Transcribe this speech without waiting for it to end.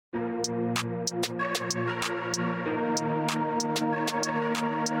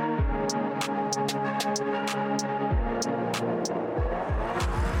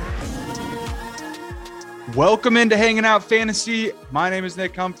Welcome into Hanging Out Fantasy. My name is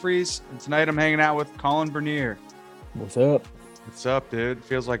Nick Humphreys, and tonight I'm hanging out with Colin Bernier. What's up? What's up, dude? It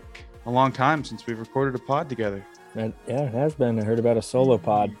feels like a long time since we've recorded a pod together. Yeah, it has been. I heard about a solo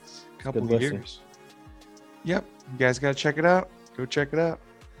pod. A couple of years. Yep. You guys got to check it out. Go check it out.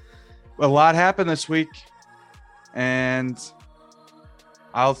 A lot happened this week, and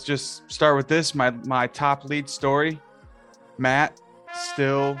I'll just start with this. My top lead story. Matt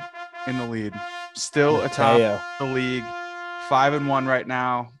still in the lead. Still atop the league, 5-1 right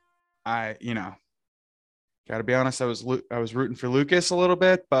now. Got to be honest. I was rooting for Lucas a little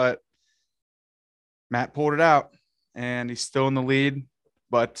bit, but Matt pulled it out, and he's still in the lead.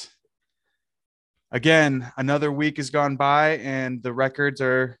 But again, another week has gone by, and the records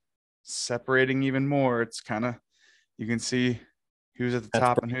are separating even more. It's kind of, you can see who's at the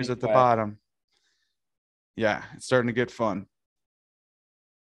top and who's at the bottom. Yeah, it's starting to get fun.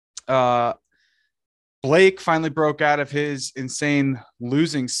 Blake finally broke out of his insane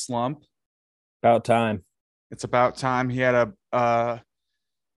losing slump. About time. It's about time. He had I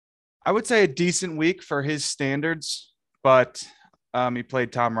would say a decent week for his standards, but he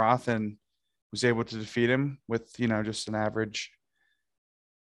played Tom Roth and was able to defeat him with, just an average,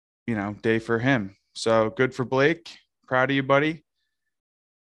 day for him. So good for Blake. Proud of you, buddy.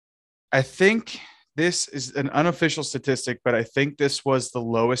 I think this is an unofficial statistic, but I think this was the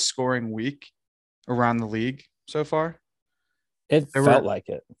lowest scoring week around the league so far. It felt like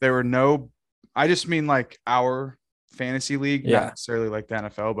it. There were no, I just mean like our fantasy league, not necessarily like the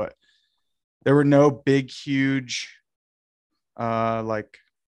NFL, but there were no big, huge,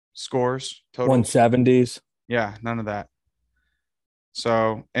 scores total. 170s. Yeah, none of that.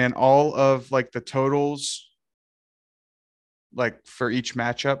 So, and all of like the totals, like for each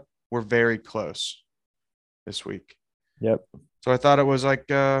matchup, were very close this week. Yep. So I thought it was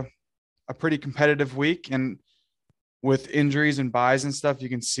like a pretty competitive week, and with injuries and buys and stuff, you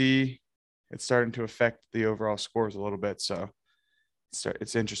can see it's starting to affect the overall scores a little bit. So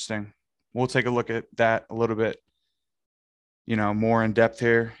it's interesting. We'll take a look at that a little bit, more in depth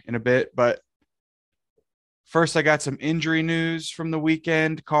here in a bit. But first, I got some injury news from the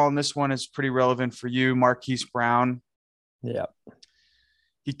weekend. Colin, this one is pretty relevant for you. Marquise Brown. Yeah.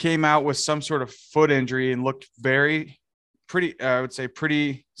 He came out with some sort of foot injury and looked pretty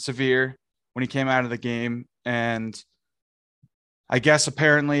severe when he came out of the game. And I guess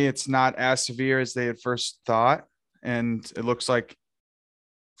apparently it's not as severe as they had first thought. And it looks like,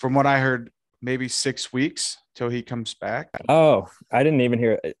 from what I heard, maybe 6 weeks till he comes back. Oh, I didn't even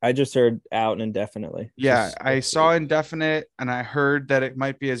hear it. I just heard out and indefinitely. Yeah, I saw indefinite, and I heard that it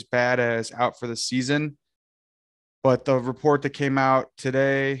might be as bad as out for the season. But the report that came out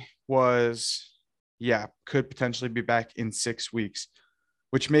today was, could potentially be back in 6 weeks,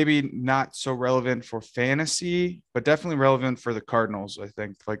 which maybe not so relevant for fantasy, but definitely relevant for the Cardinals. I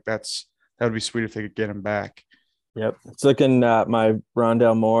think that would be sweet if they could get him back. Yep. It's looking my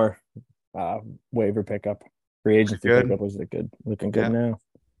Rondell Moore waiver pickup, free agency pickup was looking good now.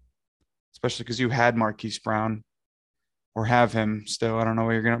 Especially because you had Marquise Brown or have him still. I don't know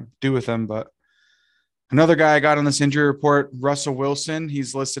what you're going to do with him, but another guy I got on this injury report, Russell Wilson.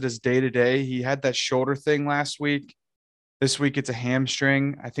 He's listed as day-to-day. He had that shoulder thing last week. This week, it's a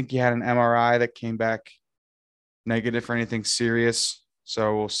hamstring. I think he had an MRI that came back negative for anything serious.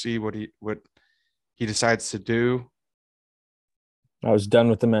 So we'll see what he decides to do. I was done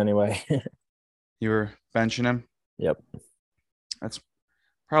with him anyway. You were benching him? Yep. That's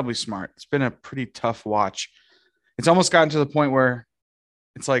probably smart. It's been a pretty tough watch. It's almost gotten to the point where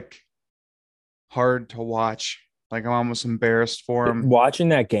it's like hard to watch. Like I'm almost embarrassed for him. Watching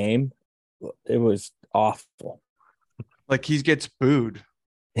that game, it was awful. Like he gets booed.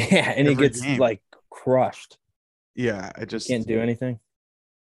 Yeah, and he gets like crushed. Yeah, I just can't do anything.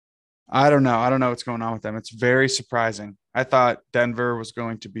 I don't know. I don't know what's going on with them. It's very surprising. I thought Denver was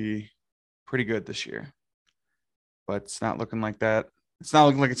going to be pretty good this year, but it's not looking like that. It's not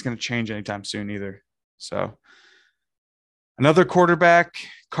looking like it's going to change anytime soon either. So another quarterback,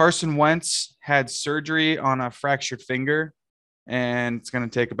 Carson Wentz, had surgery on a fractured finger, and it's going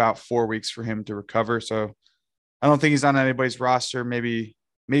to take about 4 weeks for him to recover. So I don't think he's on anybody's roster. Maybe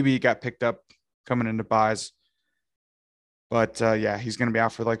he got picked up coming into buys. But, he's going to be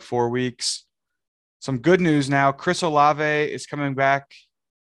out for like 4 weeks. Some good news now. Chris Olave is coming back.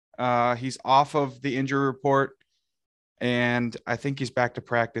 He's off of the injury report, and I think he's back to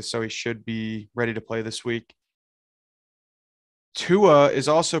practice, so he should be ready to play this week. Tua is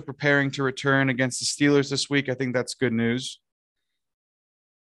also preparing to return against the Steelers this week. I think that's good news.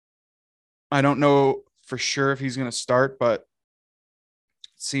 I don't know for sure if he's going to start, but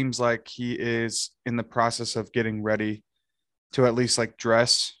seems like he is in the process of getting ready to at least like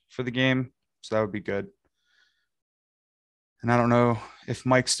dress for the game. So that would be good. And I don't know if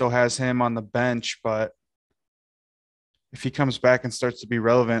Mike still has him on the bench, but if he comes back and starts to be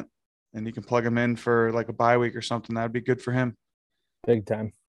relevant and you can plug him in for like a bye week or something, that would be good for him. Big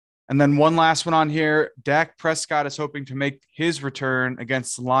time. And then one last one on here. Dak Prescott is hoping to make his return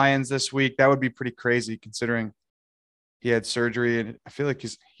against the Lions this week. That would be pretty crazy considering he had surgery, and I feel like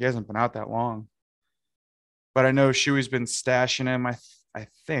he hasn't been out that long. But I know Shuey's been stashing him, I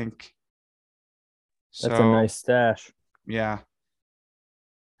think. That's a nice stash. Yeah.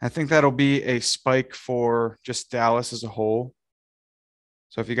 I think that'll be a spike for just Dallas as a whole.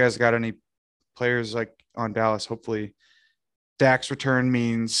 So if you guys got any players like on Dallas, hopefully Dak's return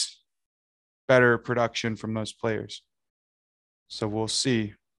means better production from those players. So we'll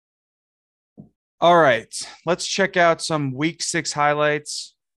see. All right, let's check out some week 6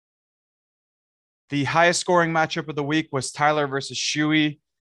 highlights. The highest scoring matchup of the week was Tyler versus Shuey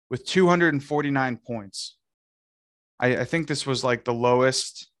with 249 points. I think this was like the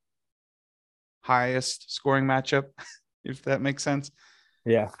highest scoring matchup, if that makes sense.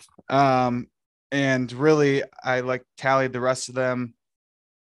 Yeah. And really, I like tallied the rest of them.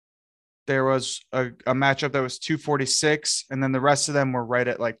 There was a matchup that was 246, and then the rest of them were right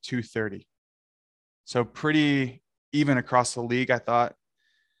at like 230. So pretty even across the league, I thought,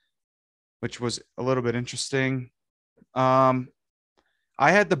 which was a little bit interesting. I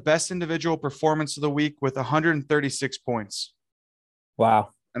had the best individual performance of the week with 136 points. Wow.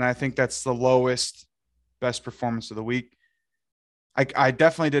 And I think that's the lowest best performance of the week. I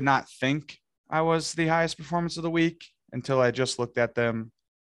definitely did not think I was the highest performance of the week until I just looked at them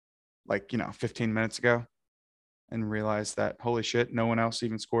 15 minutes ago and realized that, holy shit, no one else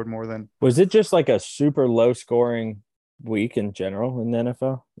even scored more than. Was it just like a super low scoring week in general in the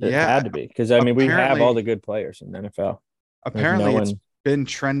NFL? It had to be, because I mean, we have all the good players in the NFL. Apparently, it's been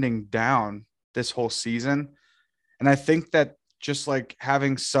trending down this whole season. And I think that just like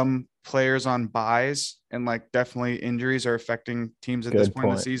having some players on buys and like definitely injuries are affecting teams at this point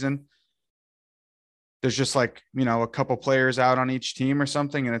in the season. There's just like, a couple players out on each team or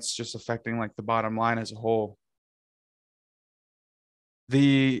something, and it's just affecting like the bottom line as a whole.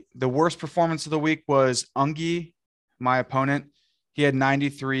 The worst performance of the week was Ungi, my opponent. He had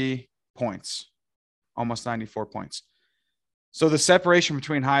 93 points, almost 94 points. So the separation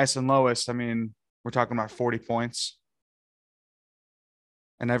between highest and lowest, I mean, we're talking about 40 points.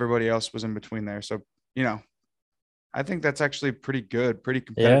 And everybody else was in between there. So, I think that's actually pretty good, pretty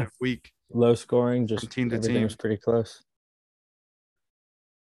competitive week. Low scoring, just from team to everything team. was pretty close.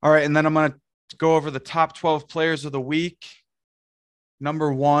 All right, and then I'm going to go over the top 12 players of the week.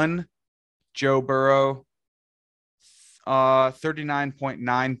 Number 1, Joe Burrow,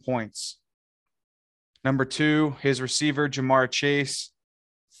 39.9 points. Number 2, his receiver, Jamar Chase,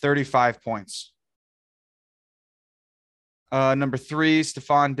 35 points. Number 3,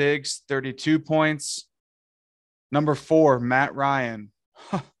 Stephon Diggs, 32 points. Number 4, Matt Ryan.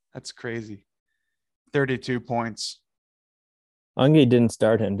 That's crazy. 32 points. Ungi didn't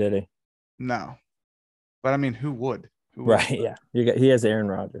start him, did he? No. But I mean, who would? Right, yeah. He has Aaron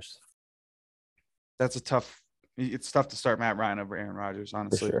Rodgers. It's tough to start Matt Ryan over Aaron Rodgers,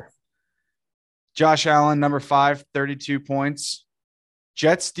 honestly. For sure. Josh Allen, number 5, 32 points.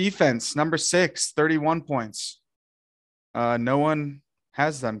 Jets defense, number 6, 31 points. No one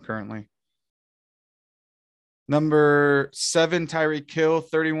has them currently. Number 7, Tyreek Hill,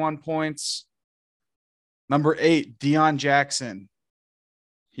 31 points. Number 8, Deion Jackson.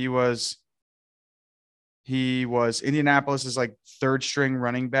 He was Indianapolis's like third string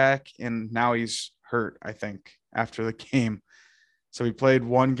running back, and now he's hurt, I think, after the game. So he played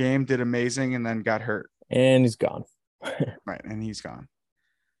one game, did amazing, and then got hurt. And he's gone. Right, and he's gone.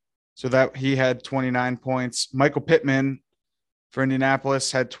 So that he had 29 points. Michael Pittman for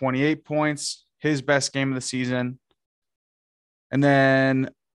Indianapolis had 28 points, his best game of the season. And then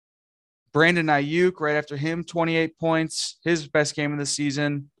Brandon Ayuk, right after him, 28 points, his best game of the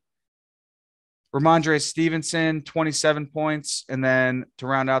season. Ramondre Stevenson, 27 points. And then to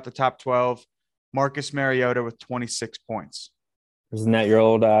round out the top 12, Marcus Mariota with 26 points. Isn't that your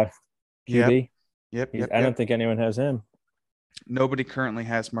old QB? Yep. I don't think anyone has him. Nobody currently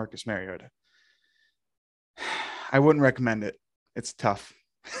has Marcus Mariota. I wouldn't recommend it. It's tough.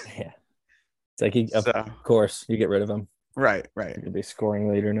 Yeah. It's like, of course, you get rid of him. Right. He could be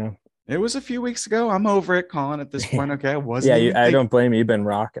scoring leader now. It was a few weeks ago. I'm over it, Colin, at this point. Okay, I don't blame you. You've been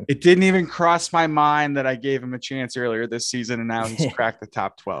rocking. It didn't even cross my mind that I gave him a chance earlier this season, and now he's cracked the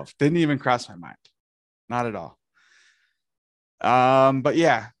top 12. Didn't even cross my mind. Not at all. But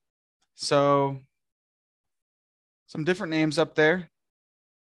yeah, so some different names up there.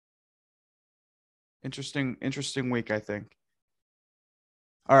 Interesting week, I think.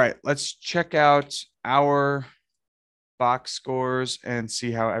 All right, let's check out our box scores and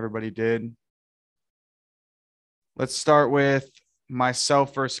see how everybody did. Let's start with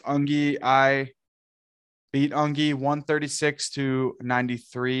myself versus Ungi. I beat Ungi 136 to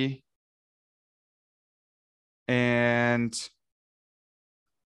 93. And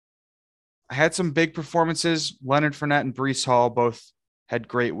I had some big performances. Leonard Fournette and Brees Hall both had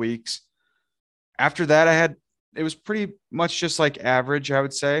great weeks. After that, it was pretty much just like average, I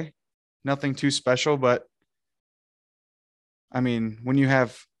would say. Nothing too special, but I mean, when you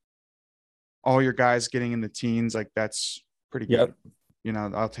have all your guys getting in the teens, like that's pretty good. Yep.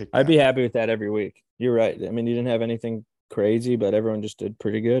 I'll take I'd that. be happy with that every week. You're right. I mean, you didn't have anything crazy, but everyone just did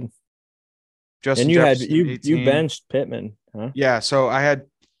pretty good. Justin And you had Jefferson, you 18. benched Pittman, huh? Yeah, so I had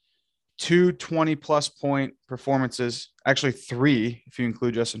two 20-plus point performances, actually three if you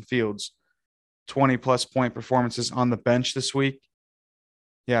include Justin Fields, 20-plus point performances on the bench this week.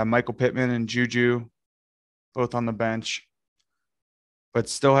 Yeah, Michael Pittman and Juju both on the bench, but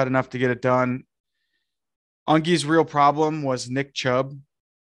still had enough to get it done. Ungi's real problem was Nick Chubb.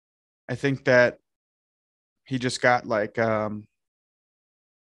 I think that he just got like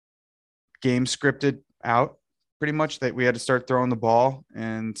game scripted out pretty much, that we had to start throwing the ball,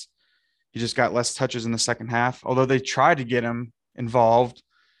 and he just got less touches in the second half. Although they tried to get him involved,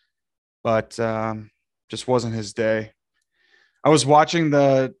 but just wasn't his day. I was watching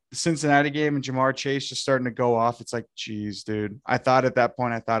the Cincinnati game and Jamar Chase just starting to go off. It's like, geez, dude. I thought at that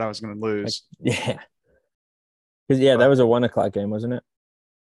point, I was going to Like, lose. yeah. Because yeah, that But was a 1 o'clock game, wasn't it?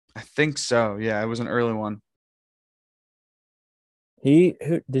 I think so. Yeah, it was an early one. Who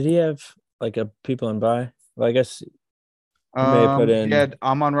did he have like a people on by? Well, I guess he may have put He in had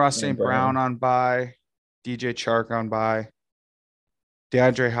Amon-Ra Aaron St. Brown Brown. on by, DJ Chark on by,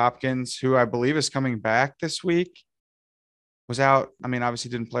 DeAndre Hopkins, who I believe is coming back this week, was out. I mean,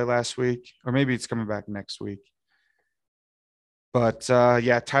 obviously didn't play last week, or maybe it's coming back next week. But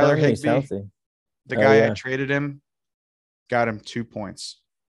yeah, I Tyler don't think he's Higbee, healthy. the Oh guy I yeah. traded him, got him 2 points.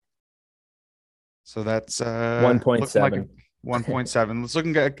 So that's looking like a 1.7. 1.7. It's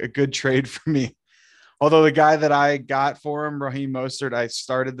looking like a good trade for me. Although the guy that I got for him, Raheem Mostert, I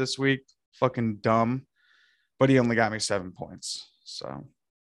started this week, fucking dumb, but he only got me 7 points. So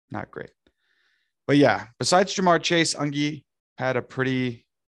not great. But yeah, besides Jamar Chase, Ungi had a pretty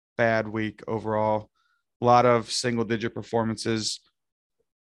bad week overall. A lot of single digit performances.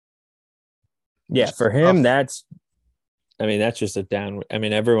 Yeah, Just for him, tough. that's just a down. I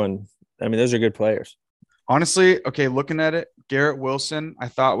mean, everyone, those are good players. Honestly, okay, looking at it, Garrett Wilson, I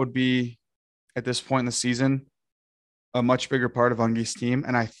thought would be at this point in the season a much bigger part of Ungi's team.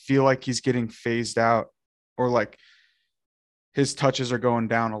 And I feel like he's getting phased out, or like his touches are going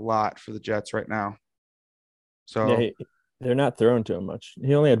down a lot for the Jets right now. Yeah, So they're not throwing to him much.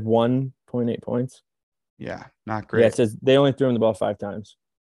 He only had 1.8 points. yeah, not Yeah, great. it says they only threw him the ball 5 times.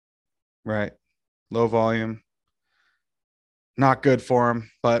 Right. Low volume. Not good for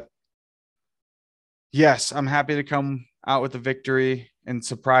him. But yes, I'm happy to come out with a victory. And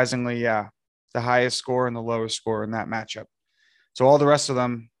surprisingly, yeah, the highest score and the lowest score in that matchup. So all the rest of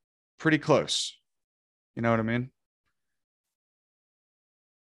them pretty close. You know what I mean?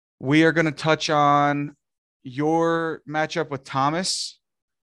 We are going to touch on your matchup with Thomas.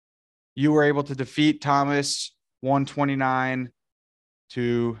 You were able to defeat Thomas 129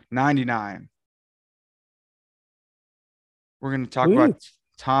 to 99. We're going to talk Woo. about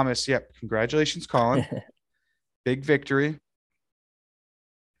Thomas. Yep. Congratulations, Colin. Big victory.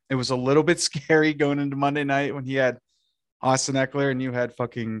 It was a little bit scary going into Monday night when he had Austin Eckler and you had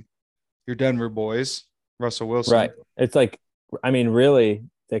fucking your Denver boys, Russell Wilson. Right. It's like, really,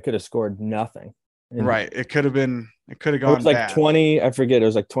 they could have scored nothing. And Right. It could have it gone was like bad. 20, I forget, it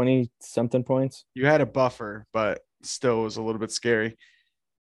was like 20 something points. You had a buffer, but still was a little bit scary.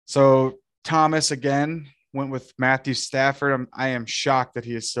 So Thomas again went with Matthew Stafford. I am shocked that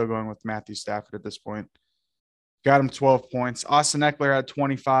he is still going with Matthew Stafford at this point. Got him 12 points. Austin Eckler had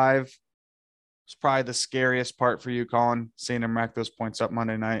 25. It's probably the scariest part for you, Colin, seeing him rack those points up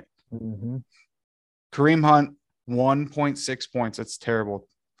Monday night. Mm-hmm. Kareem Hunt, 1.6 points. That's terrible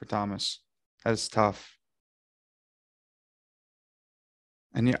for Thomas. That's tough.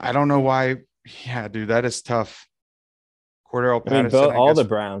 And yeah, I don't know why. Yeah, dude, that is tough. Cordero Patterson, I All guess, the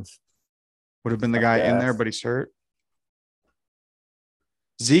Browns. would have been the Tough guy to in there, ask. but he's hurt.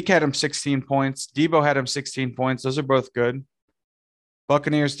 Zeke had him 16 points. Debo had him 16 points. Those are both good.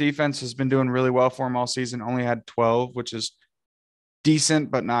 Buccaneers defense has been doing really well for him all season. Only had 12, which is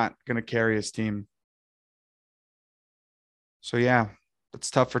decent, but not going to carry his team. So, yeah,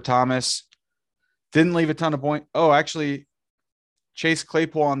 that's tough for Thomas. Didn't leave a ton of points. Oh, actually, Chase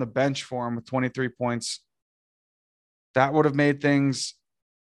Claypool on the bench for him with 23 points. That would have made things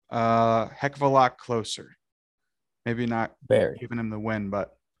a heck of a lot closer. Maybe not giving him the win,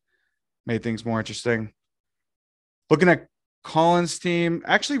 but made things more interesting. Looking at Collins' team,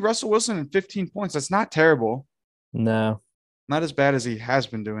 actually, Russell Wilson in 15 points. That's not terrible. No. Not as bad as he has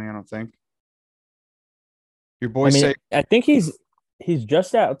been doing, I don't think. Your boys say I think he's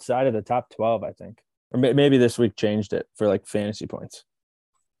just outside of the top 12, I think. Or maybe this week changed it for like fantasy points.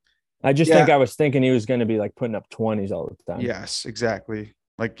 I just think I was thinking he was going to be like putting up 20s all the time. Yes, exactly.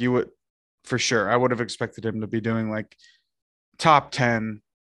 Like you would, for sure. I would have expected him to be doing like top 10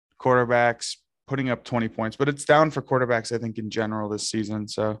 quarterbacks, putting up 20 points, but it's down for quarterbacks, I think, in general this season.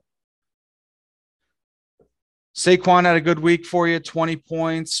 So Saquon had a good week for you, 20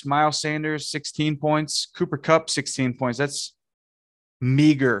 points. Miles Sanders, 16 points. Cooper Kupp, 16 points. That's a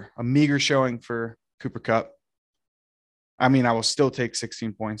meager showing for Cooper Kupp. I mean, I will still take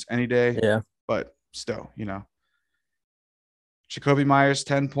 16 points any day. Yeah. But still, you know. Jacoby Myers,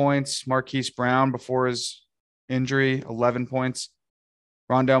 10 points. Marquise Brown before his injury, 11 points.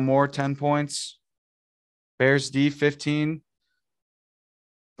 Rondale Moore, 10 points. Bears D, 15.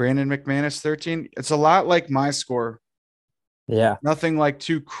 Brandon McManus, 13. It's a lot like my score. Yeah. Nothing like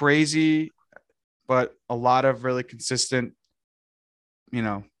too crazy, but a lot of really consistent,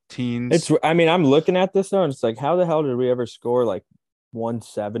 teens. I'm looking at this though, and it's like, how the hell did we ever score like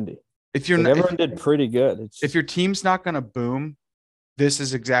 170? Everyone did pretty good. If your team's not going to boom, this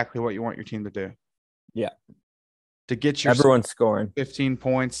is exactly what you want your team to do. Yeah. To get your everyone scoring 15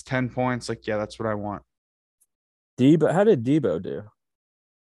 points, 10 points. Like, yeah, that's what I want. Debo, how did Debo do?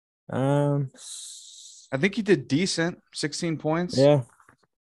 I think he did decent, 16 points. Yeah.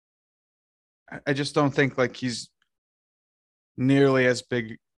 I just don't think like he's nearly as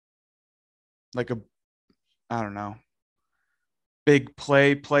big, like I don't know, big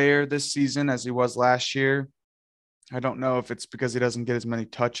player this season as he was last year. I don't know if it's because he doesn't get as many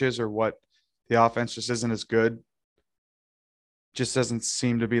touches or what. The offense just isn't as good. Just doesn't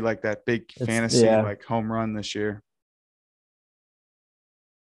seem to be like that big fantasy like home run this year.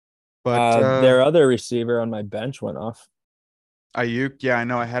 But their other receiver on my bench went off. Ayuk, yeah, I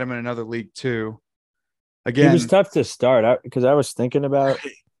know. I had him in another league too. Again, he was tough to start because I was thinking about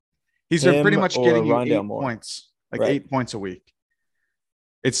he's pretty much getting you Rondale 8 Moore. points, like 8 points a week.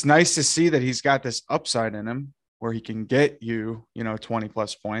 It's nice to see that he's got this upside in him where he can get you, 20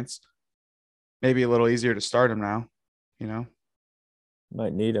 plus points. Maybe a little easier to start him now,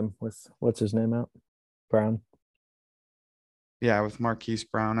 Might need him with what's his name out? Brown. Yeah, with Marquise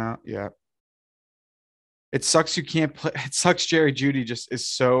Brown out. Yeah. It sucks you can't play. It sucks Jerry Jeudy just is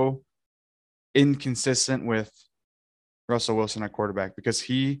so inconsistent with Russell Wilson at quarterback because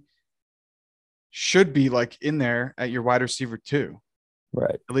he should be like in there at your wide receiver too.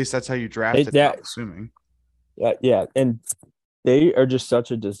 Right. At least that's how you drafted him, I'm assuming. Yeah. And they are just such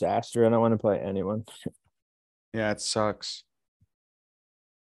a disaster. I don't want to play anyone. Yeah, it sucks.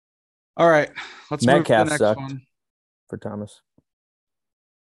 All right. Let's Metcalf move to the next one. For Thomas.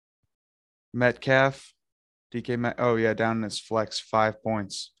 Metcalf. Oh, yeah, down in his flex, 5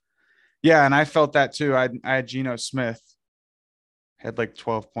 points. Yeah, and I felt that too. I had Geno Smith. Had like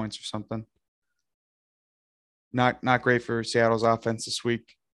 12 points or something. Not great for Seattle's offense this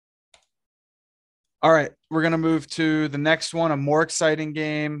week. All right, we're going to move to the next one, a more exciting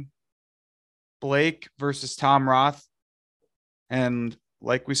game. Blake versus Tom Roth. And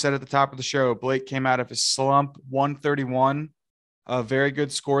like we said at the top of the show, Blake came out of his slump, 131. A very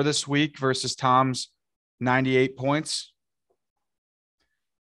good score this week versus Tom's 98 points.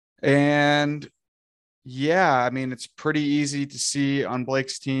 And yeah, I mean, it's pretty easy to see on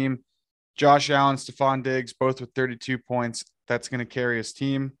Blake's team. Josh Allen, Stephon Diggs, both with 32 points. That's going to carry his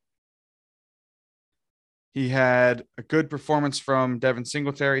team. He had a good performance from Devin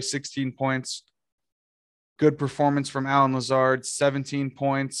Singletary, 16 points. Good performance from Allen Lazard, 17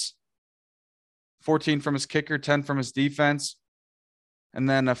 points. 14 from his kicker, 10 from his defense. And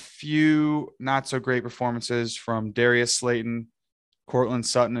then a few not so great performances from Darius Slayton, Cortland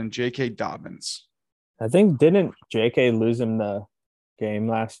Sutton, and J.K. Dobbins. I think didn't J.K. lose him the game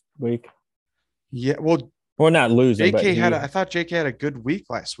last week? Yeah, well, not losing, J.K. I thought J.K. had a good week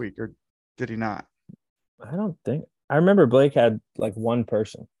last week, or did he not? I don't think. I remember Blake had like one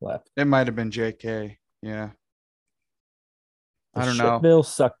person left. It might have been J.K. Yeah. I don't know. Bill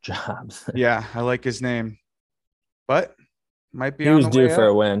suck jobs. Yeah, I like his name, but might be. He was due for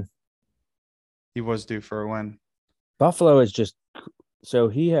a win. He was due for a win. Buffalo is just So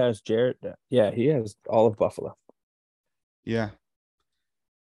he has Jarrett. Yeah, he has all of Buffalo. Yeah.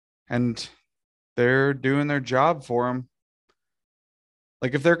 And they're doing their job for him.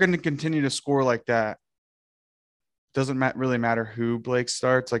 Like if they're going to continue to score like that, doesn't really matter who Blake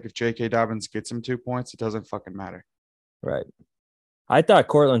starts. Like if J.K. Dobbins gets him 2 points, it doesn't fucking matter. Right. I thought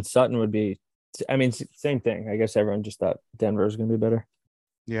Cortland Sutton would be. I mean, same thing. I guess everyone just thought Denver was going to be better.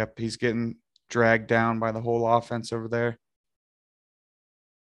 Yep, he's getting dragged down by the whole offense over there.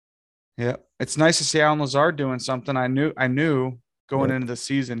 Yep, it's nice to see Alan Lazard doing something. I knew going Yep. into the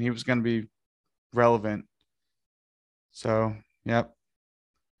season he was going to be relevant. So, yep.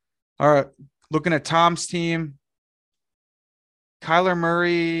 All right, looking at Tom's team, Kyler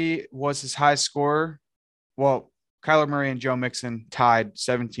Murray was his high scorer. Well, Kyler Murray and Joe Mixon tied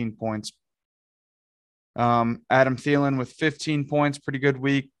 17 points. Adam Thielen with 15 points, pretty good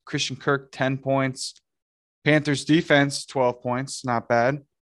week. Christian Kirk, 10 points. Panthers defense, 12 points, not bad.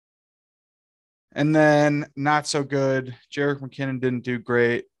 And then not so good. Jerick McKinnon didn't do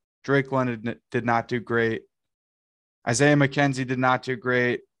great. Drake London did not do great. Isaiah McKenzie did not do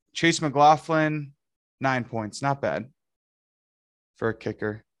great. Chase McLaughlin, 9 points, not bad for a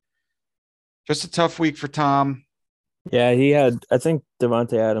kicker. Just a tough week for Tom. Yeah, he had. I think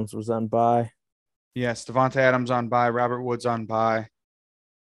Devontae Adams was on bye. Yes, Devontae Adams on bye. Robert Woods on bye.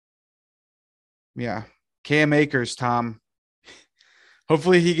 Yeah. Cam Akers, Tom.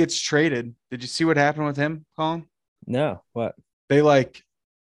 Hopefully he gets traded. Did you see what happened with him, Colin? No, what? They like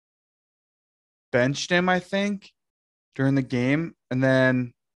benched him, I think, during the game, and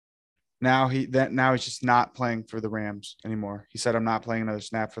then now he's just not playing for the Rams anymore. He said, "I'm not playing another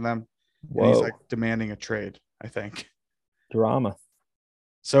snap for them," and he's like Whoa, demanding a trade, I think. drama.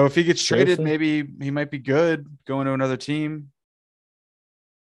 So if he gets traded, Seriously? maybe he might be good going to another team,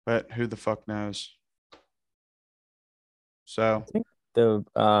 but who the fuck knows? So, I think the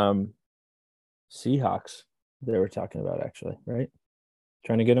Seahawks they were talking about actually, right?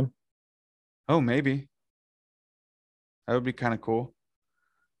 Trying to get him. oh, maybe that would be kind of cool.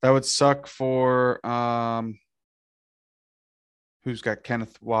 That would suck for who's got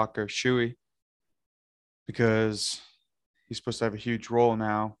Kenneth Walker, Shuey, because he's supposed to have a huge role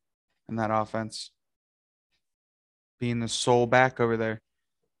now in that offense, being the sole back over there.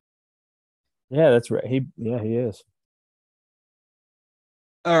 Yeah, that's right. He is.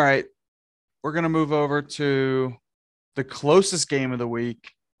 All right, we're gonna move over to the closest game of the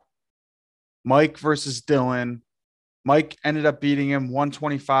week. Mike versus Dylan. Mike ended up beating him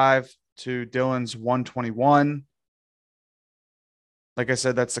 125 to Dylan's 121. Like I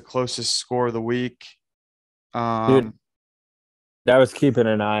said, that's the closest score of the week. Dude, Um, I was keeping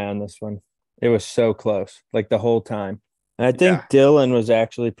an eye on this one. It was so close, like the whole time. And I yeah, think Dylan was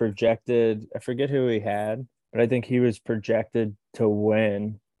actually projected. I forget who he had, but I think he was projected to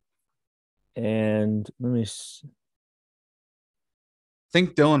win. And I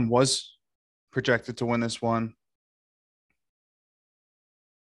think Dylan was projected to win this one,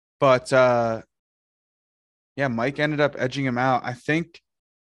 but yeah, Mike ended up edging him out. I think.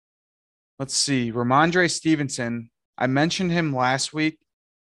 Let's see, Ramondre Stevenson. I mentioned him last week,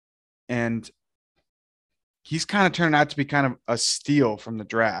 and he's kind of turned out to be kind of a steal from the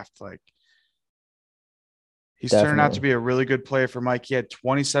draft. Like he's turning out to definitely. be a really good player for Mike. He had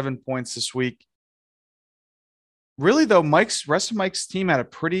 27 points this week. Really though, Mike's rest of Mike's team had a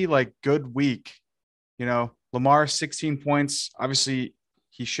pretty like good week. You know, Lamar 16 points. Obviously,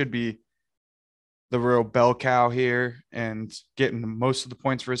 he should be the real bell cow here and getting most of the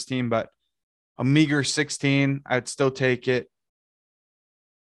points for his team, but a meager 16, I'd still take it.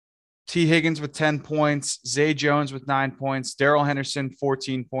 T. Higgins with 10 points, Zay Jones with 9 points, Daryl Henderson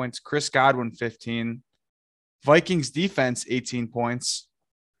 14 points, Chris Godwin 15, Vikings defense 18 points,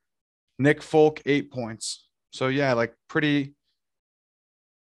 Nick Folk 8 points. So yeah, like pretty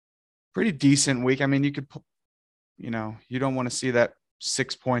decent week. I mean, you could you don't want to see that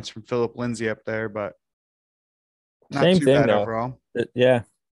 6 points from Philip Lindsay up there, but not Same too thing bad though. overall. Yeah.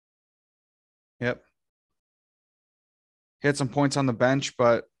 Yep. He had some points on the bench,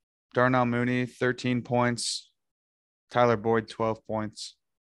 but Darnell Mooney 13 points, Tyler Boyd 12 points.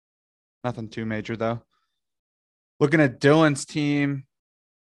 Nothing too major though. Looking at Dylan's team,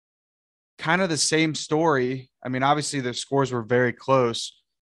 kind of the same story. I mean, obviously their scores were very close.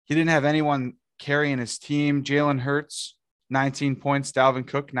 He didn't have anyone carrying his team. Jalen Hurts, 19 points. Dalvin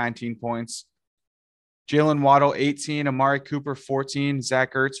Cook, 19 points. Jalen Waddle, 18. Amari Cooper, 14.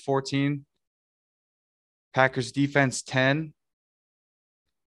 Zach Ertz, 14. Packers defense, 10.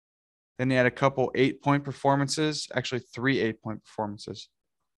 Then he had a couple 8-point performances, actually 3 8-point performances.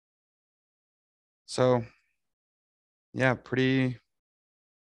 So, yeah, pretty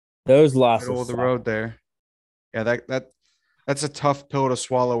Those Middle losses of the suck. road there. Yeah, that's a tough pill to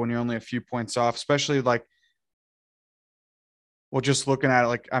swallow when you're only a few points off, especially like, well, just looking at it,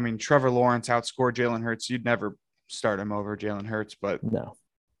 like, I mean, Trevor Lawrence outscored Jalen Hurts. You'd never start him over Jalen Hurts, but No.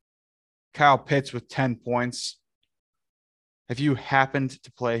 Kyle Pitts with 10 points. If you happened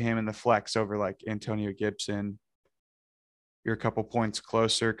to play him in the flex over like Antonio Gibson, you're a couple points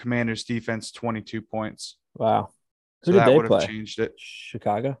closer. Commanders defense, 22 points. Wow. Who So did that they would have play? changed it.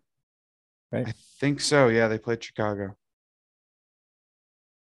 Chicago, right? I think so. Yeah, they played Chicago.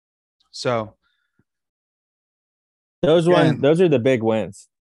 So again, Those are the big wins.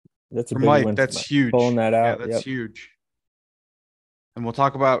 That's a for big Mike, win for that's Mike. Pulling huge. that Yeah, out. that's Yep. huge. And we'll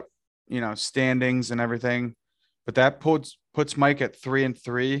talk about, standings and everything, but that puts Mike at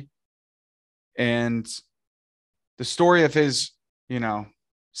 3-3. And the story of his,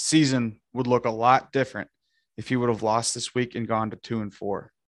 season would look a lot different if he would have lost this week and gone to 2-4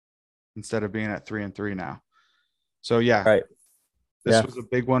 instead of being at 3-3 now. So yeah, Right. this Yeah. was a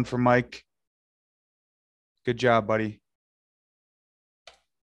big one for Mike. Good job, buddy.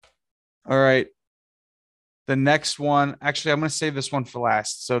 All right. The next one, actually, I'm going to save this one for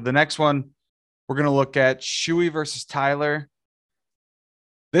last. So the next one, we're going to look at Shuey versus Tyler.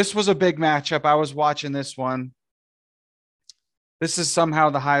 This was a big matchup. I was watching this one. This is somehow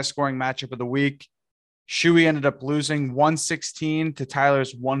the highest scoring matchup of the week. Shuey ended up losing 116 to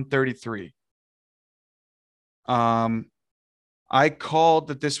Tyler's 133. I called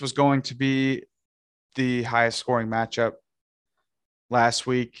that this was going to be the highest scoring matchup last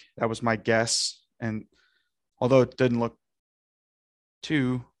week. That was my guess. And although it didn't look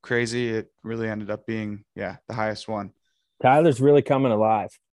too crazy, it really ended up being, the highest one. Tyler's really coming alive.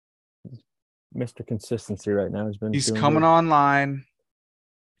 Mr. Consistency right now. He's Doing coming good. online.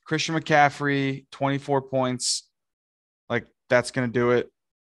 Christian McCaffrey, 24 points. Like, that's going to do it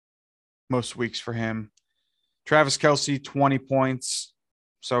most weeks for him. Travis Kelce, 20 points.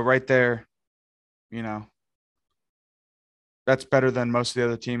 So right there, that's better than most of the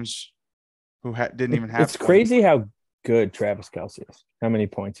other teams who didn't even have It's 20 crazy points. how good Travis Kelce is. How many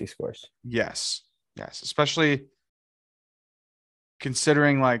points he scores. Yes. Yes. Especially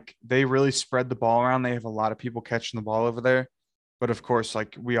considering like they really spread the ball around. They have a lot of people catching the ball over there. But of course,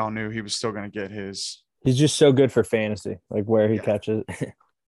 like we all knew he was still going to get his. He's just so good for fantasy, like where he Yeah. catches.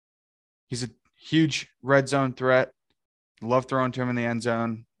 He's a huge red zone threat. Love throwing to him in the end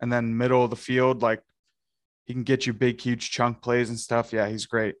zone. And then middle of the field, like he can get you big, huge chunk plays and stuff. Yeah, he's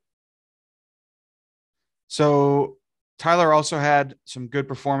great. So Tyler also had some good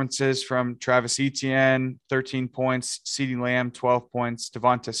performances from Travis Etienne, 13 points, CeeDee Lamb, 12 points,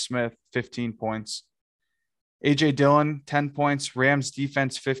 Devonta Smith, 15 points, AJ Dillon, 10 points, Rams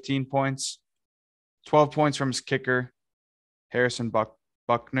defense, 15 points, 12 points from his kicker, Harrison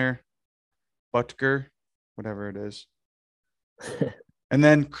Butker, whatever it is. And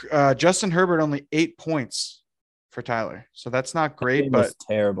then Justin Herbert, only 8 points for Tyler. So that's not great, but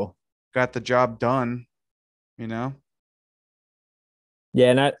terrible. got the job done,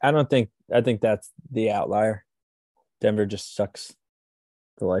 Yeah, and I think that's the outlier. Denver just sucks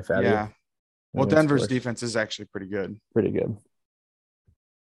the life out of you. Well, Denver's defense is actually pretty good. Pretty good.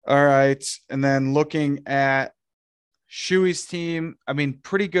 All right. And then looking at Shuey's team, I mean,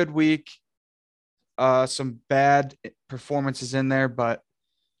 pretty good week. Some bad performances in there, but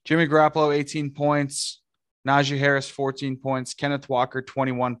Jimmy Garoppolo, 18 points. Najee Harris, 14 points. Kenneth Walker,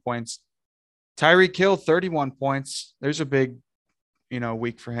 21 points. Tyreek Hill, 31 points. There's a big,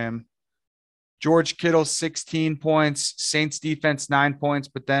 week for him. George Kittle, 16 points. Saints defense, 9 points,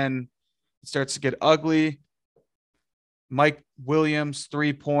 but then it starts to get ugly. Mike Williams,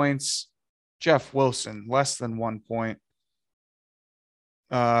 3 points. Jeff Wilson, less than 1 point.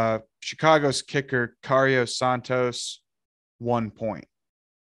 Chicago's kicker, Cario Santos, 1 point.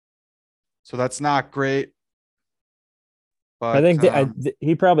 So that's not great. But I think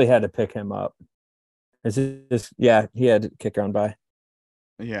he probably had to pick him up. Yeah, he had kicker on by.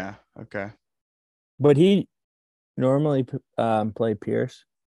 Yeah, okay. But he normally play Pierce.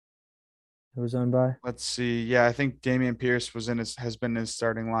 It was on by. Let's see. Yeah, I think Damian Pierce has been his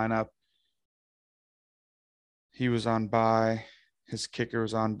starting lineup. He was on by. His kicker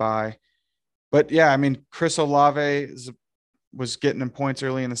was on by. But yeah, I mean, Chris Olave was getting him points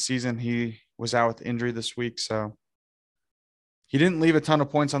early in the season. He was out with injury this week, so he didn't leave a ton of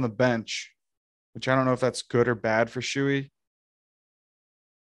points on the bench, which I don't know if that's good or bad for Shuey.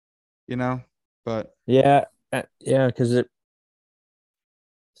 But yeah, because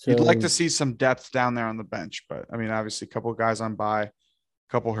you'd like to see some depth down there on the bench. But I mean, obviously, a couple of guys on by, a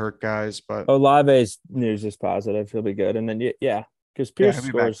couple hurt guys. But Olave's news is positive. He'll be good. And then, yeah, because Yeah, Pierce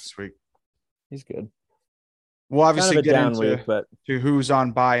he'll be back scores. this week. He's good. We'll Kind obviously of a get down into week, but who's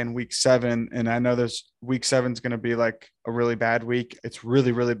on bye in week 7. And I know this week 7 is going to be like a really bad week. It's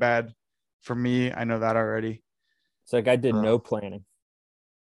really, really bad for me. I know that already. it's like I did no planning.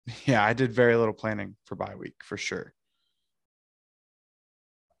 Yeah, I did very little planning for bye week for sure.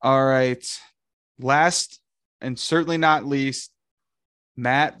 All right. Last and certainly not least,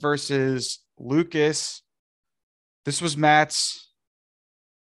 Matt versus Lucas. This was Matt's.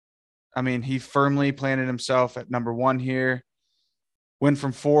 I mean, he firmly planted himself at number 1 here. Went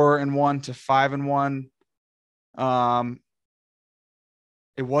from 4-1 to 5-1.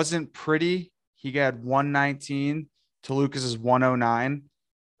 It wasn't pretty. He got 119 to Lucas's 109.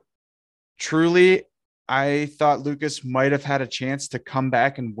 Truly, I thought Lucas might have had a chance to come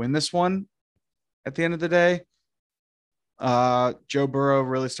back and win this one at the end of the day. Joe Burrow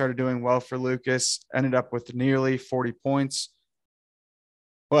really started doing well for Lucas, ended up with nearly 40 points.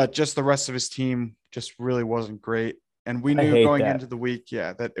 But just the rest of his team just really wasn't great. And we I knew hate going that. into the week,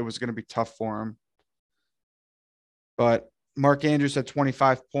 that it was going to be tough for him. But Mark Andrews had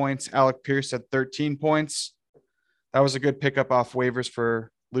 25 points. Alec Pierce had 13 points. That was a good pickup off waivers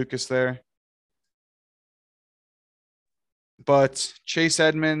for Lucas there. But Chase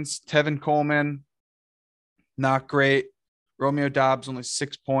Edmonds, Tevin Coleman, not great. Romeo Dobbs, only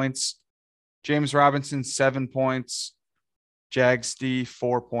 6 points. James Robinson, 7 points. Jags D,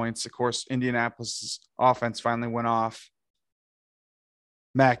 4 points. Of course, Indianapolis' offense finally went off.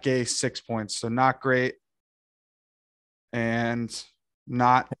 Matt Gay, 6 points. So not great. And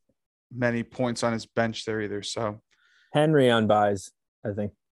not many points on his bench there either. So Henry on buys, I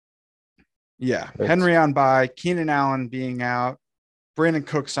think. yeah. Henry on bye, Keenan Allen being out, Brandon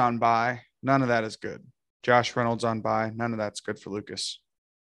Cooks on bye. None of that is good. Josh Reynolds on bye. None of that's good for Lucas.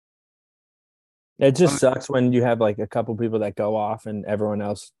 It just sucks when you have like a couple people that go off and everyone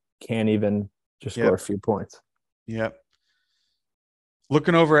else can't even just score a few points. Yep.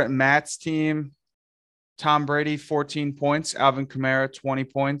 Looking over at Matt's team, Tom Brady, 14 points. Alvin Kamara, 20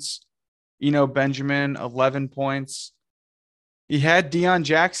 points. Eno Benjamin, 11 points. He had Deion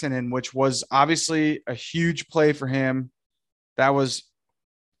Jackson in, which was obviously a huge play for him. That was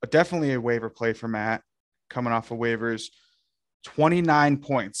definitely a waiver play for Matt coming off of waivers. 29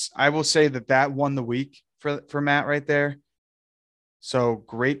 points. I will say that won the week for Matt right there. So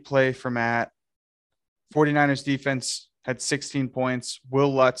great play for Matt. 49ers defense had 16 points.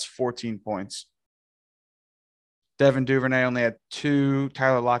 Will Lutz, 14 points. Devin Duvernay only had 2.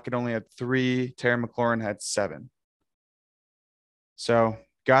 Tyler Lockett only had 3. Terry McLaurin had 7. So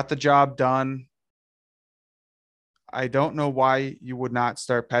got the job done. I don't know why you would not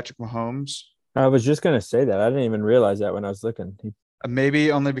start Patrick Mahomes. I was just going to say that. I didn't even realize that when I was looking.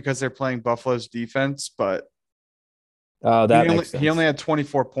 Maybe only because they're playing Buffalo's defense, but that makes sense. He only had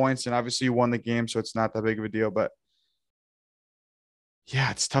 24 points, and obviously you won the game, so it's not that big of a deal. But yeah,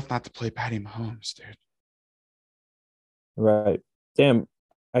 it's tough not to play Patty Mahomes, dude. Right. Damn.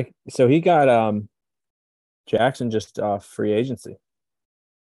 So he got Jackson just off free agency.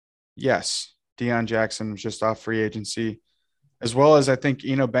 Yes. Deion Jackson was just off free agency, as well as I think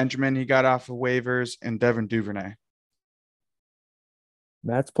Eno Benjamin, he got off of waivers, and Devin Duvernay.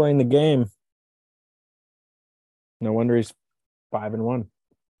 Matt's playing the game. No wonder he's 5-1.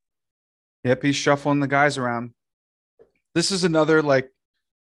 Yep, he's shuffling the guys around. This is another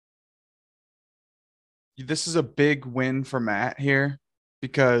this is a big win for Matt here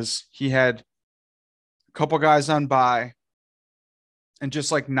because he had a couple guys on bye and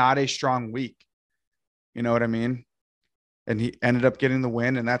just not a strong week. You know what I mean? And he ended up getting the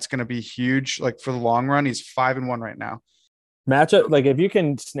win, and that's going to be huge. For the long run, he's 5-1 right now. Matchup, if you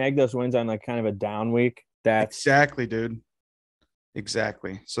can snag those wins on kind of a down week, that's exactly, dude.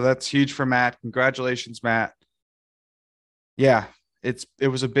 Exactly. So that's huge for Matt. Congratulations, Matt. Yeah, it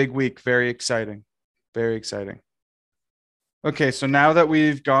was a big week. Very exciting. Very exciting. Okay, so now that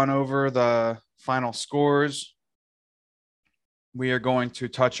we've gone over the final scores, we are going to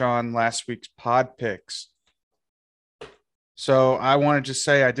touch on last week's pod picks. So I want to just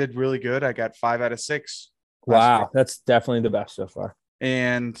say I did really good. I got 5 out of 6. Wow, that's definitely the best so far.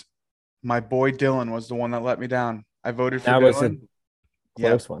 And my boy Dylan was the one that let me down. I voted for that Dylan. Was a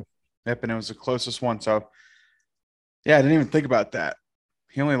close one. Yep, and it was the closest one. So yeah, I didn't even think about that.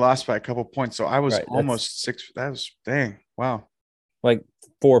 He only lost by a couple points. So I was almost 6. That was dang. Wow.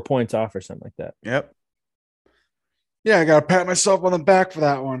 4 points off or something like that. Yep. Yeah, I got to pat myself on the back for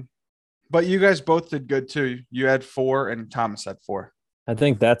that one. But you guys both did good too. You had 4 and Thomas had 4. I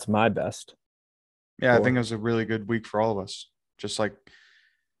think that's my best. Yeah, 4. I think it was a really good week for all of us. Just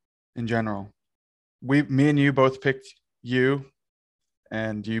in general. Me and you both picked you.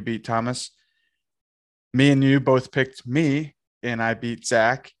 and you beat Thomas. Me and you both picked me, and I beat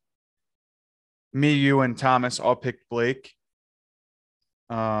Zach. Me, you, and Thomas all picked Blake.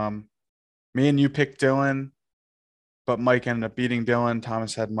 Me and you picked Dylan, but Mike ended up beating Dylan.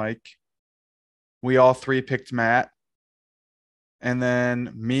 Thomas had Mike. We all three picked Matt. And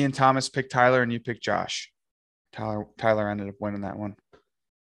then me and Thomas picked Tyler, and you picked Josh. Tyler ended up winning that one.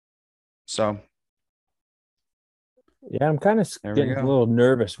 So, yeah, I'm kind of getting a little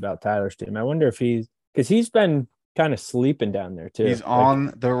nervous about Tyler's team. I wonder if because he's been kind of sleeping down there too. He's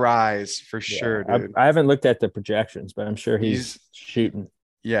on the rise for sure, dude. I haven't looked at the projections, but I'm sure he's shooting.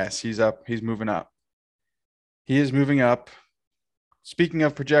 Yes, he's up. He's moving up. He is moving up. Speaking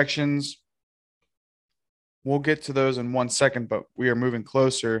of projections, we'll get to those in 1 second, but we are moving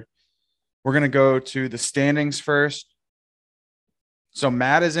closer. We're going to go to the standings first. So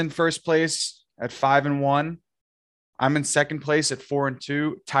Matt is in first place at 5-1. I'm in second place at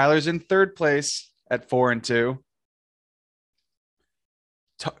 4-2. Tyler's in third place at 4-2.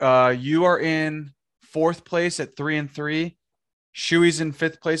 You are in fourth place at 3-3. Shuey's in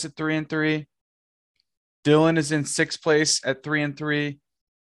fifth place at 3-3. Dylan is in sixth place at 3-3.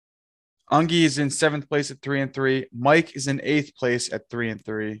 Ungi is in seventh place at 3-3. Mike is in eighth place at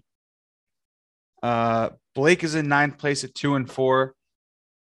 3-3. Blake is in ninth place at 2-4.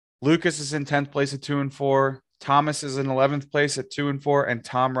 Lucas is in 10th place at 2-4. Thomas is in 11th place at 2-4, and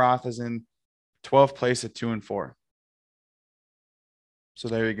Tom Roth is in 12th place at 2-4. So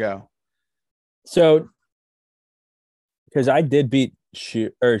there you go. So, because I did beat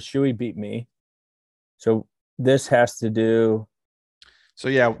Shuey beat me. So this has to do. So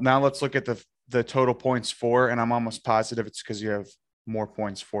yeah, now let's look at the total points for, and I'm almost positive it's because you have more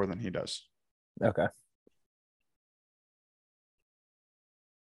points for than he does. Okay.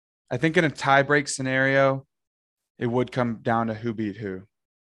 I think in a tie-break scenario, it would come down to who beat who.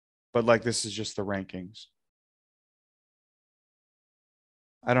 But like this is just the rankings.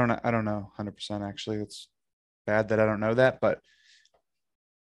 I don't know 100% actually. It's bad that I don't know that, but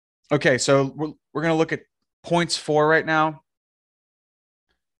okay, so we're going to look at points for right now.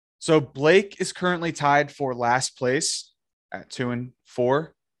 So Blake is currently tied for last place at 2-4,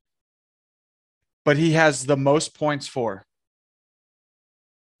 but he has the most points for.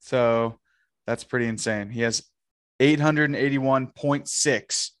 So that's pretty insane. He has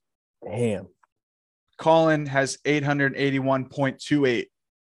 881.6. Damn. Colin has 881.28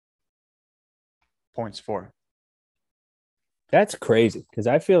 points for. That's crazy because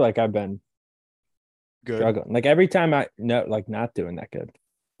I feel like I've been good struggling. Like every time not doing that good.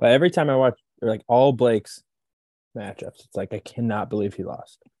 But every time I watch like all Blake's matchups, it's like I cannot believe he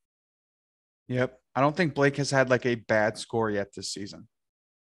lost. Yep. I don't think Blake has had like a bad score yet this season.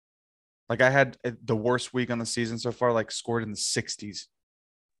 Like I had the worst week on the season so far, like scored in the 60s.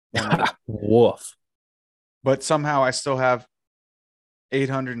 Woof. But somehow I still have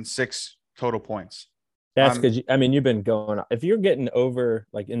 806 total points. That's because you've been going. If you're getting over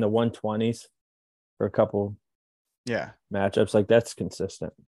like in the 120s for a couple matchups, like that's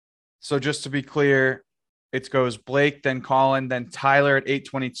consistent. So just to be clear, it goes Blake, then Colin, then Tyler at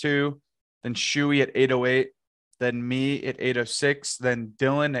 822, then Shuey at 808, then me at 806, then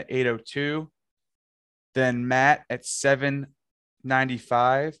Dylan at 802, then Matt at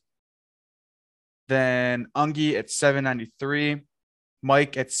 795, then Ungi at 793,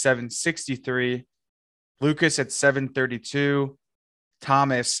 Mike at 763, Lucas at 732,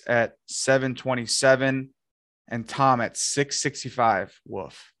 Thomas at 727, and Tom at 665.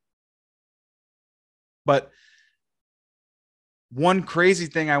 Woof. But one crazy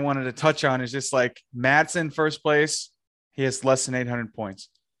thing I wanted to touch on is just like Matt's in first place. He has less than 800 points.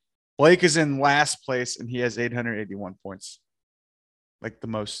 Blake is in last place and he has 881 points. Like the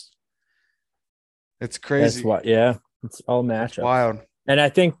most. It's crazy. That's what, yeah. It's all matchups. It's wild. And I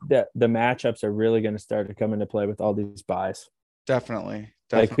think that the matchups are really going to start to come into play with all these buys. Definitely.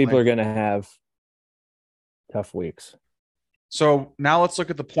 Like people are going to have tough weeks. So now let's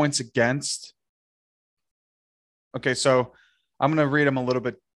look at the points against. Okay, so I'm going to read them a little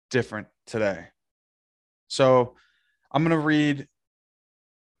bit different today. So I'm going to read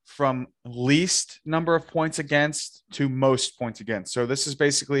from least number of points against to most points against. So this is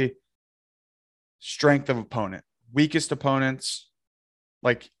basically strength of opponent. Weakest opponents,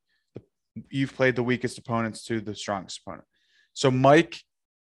 like you've played the weakest opponents to the strongest opponent. So Mike,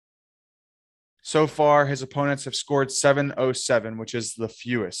 so far his opponents have scored 707, which is the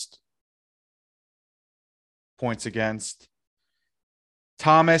fewest points against.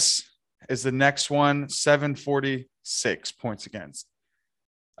 Thomas is the next one, 746 points against.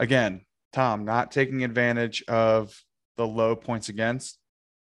 Again, Tom not taking advantage of the low points against.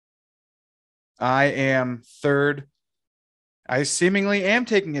 I am third. I seemingly am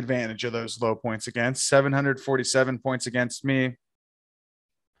taking advantage of those low points against. 747 points against me.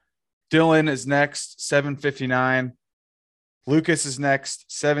 Dylan is next, 759. Lucas is next,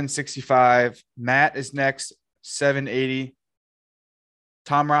 765. Matt is next, 780.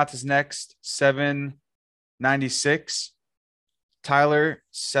 Tom Roth is next, 796. Tyler,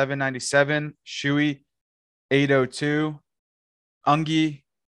 797. Shuey, 802. Ungi,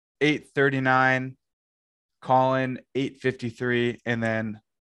 839. Colin, 853. And then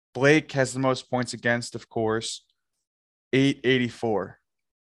Blake has the most points against, of course, 884.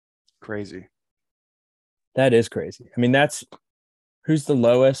 Crazy. That is crazy. I mean, who's the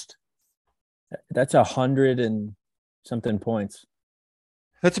lowest? That's 100 and something points.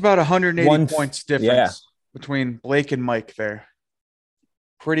 That's about 180 points difference between Blake and Mike there.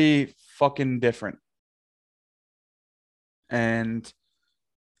 Pretty fucking different. And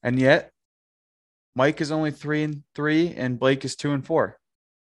yet Mike is only 3-3 and Blake is 2-4.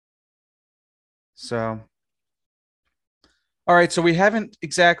 So, all right. So we haven't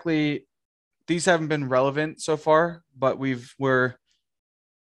exactly, these haven't been relevant so far, but we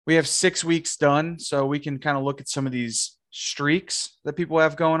have 6 weeks done. So we can kind of look at some of these streaks that people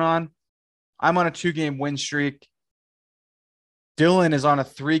have going on. I'm on a 2-game win streak. Dylan is on a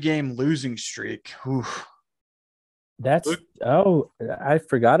 3-game losing streak. Oof. I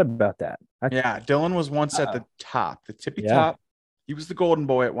forgot about that. Yeah, Dylan was once at the top, the tippy top. He was the golden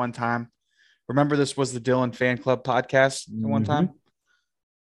boy at one time. Remember, this was the Dylan Fan Club podcast at one time?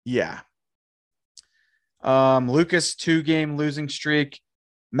 Yeah. Lucas, 2-game losing streak.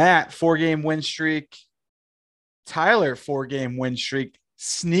 Matt, 4-game win streak. Tyler, 4-game win streak.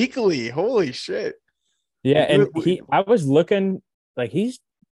 Sneakily. Holy shit. Yeah, and I was looking like his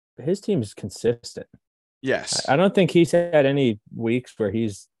team is consistent. Yes. I don't think he's had any weeks where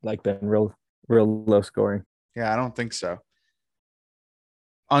he's like been real low scoring. Yeah, I don't think so.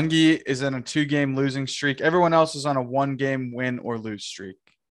 Ungi is in a 2-game losing streak. Everyone else is on a 1-game win or lose streak.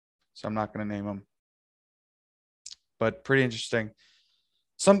 So I'm not going to name them. But pretty interesting.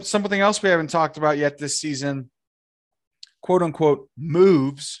 Something else we haven't talked about yet this season, quote unquote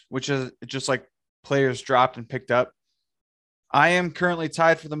moves, which is just like players dropped and picked up. I am currently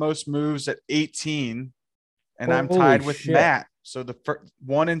tied for the most moves at 18, and I'm tied with Matt. So the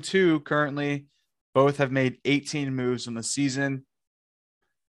 1 and 2 currently both have made 18 moves in the season.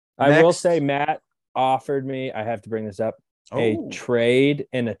 I will say Matt offered me, I have to bring this up, a trade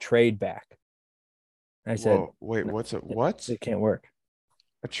and a trade back. I said, whoa, wait, what's it? What? It can't work.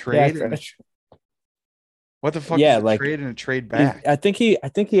 A trade? Yeah, what the fuck is a trade and a trade back? I think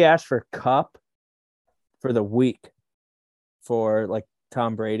he asked for Cup for the week for like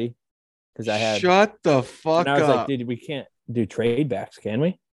Tom Brady. Because I had shut the fuck up. And I was like, dude, we can't do trade backs, can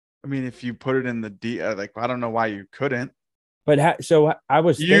we? I mean, if you put it in the D, like I don't know why you couldn't. But so I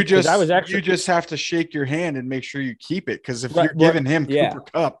was. You just have to shake your hand and make sure you keep it. Because if you're giving him Cooper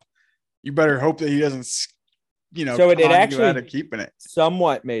Kupp, you better hope that he doesn't. So it actually out of keeping it.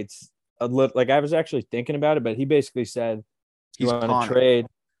 Somewhat made a little. Like I was actually thinking about it, but he basically said he wants to trade,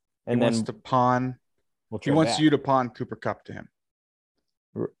 and then wants to pawn. He wants you to pawn Cooper Kupp to him.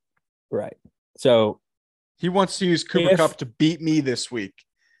 Right. So he wants to use Cooper Kupp to beat me this week.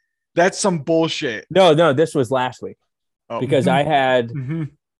 That's some bullshit. No, this was last week. Because I had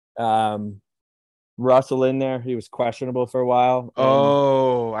Russell in there. He was questionable for a while.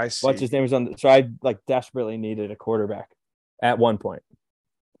 Oh, I see. What's his name was on? So I like desperately needed a quarterback at one point.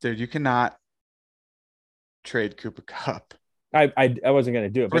 Dude, you cannot trade Cooper Kupp. I wasn't going to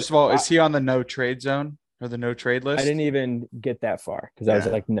do it. First of all, is he on the no trade zone or the no trade list? I didn't even get that far because I was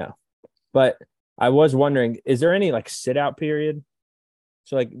like, no. But I was wondering, is there any like sit out period?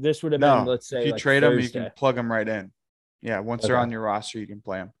 So like this would have been, let's say, if you like trade Thursday. them, you can plug them right in. Yeah, once they're on your roster, you can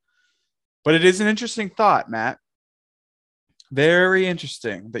play them. But it is an interesting thought, Matt. Very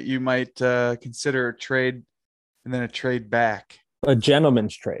interesting that you might consider a trade and then a trade back. A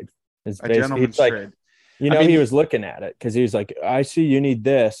gentleman's trade. A gentleman's trade. You know, he was looking at it because he was like, I see you need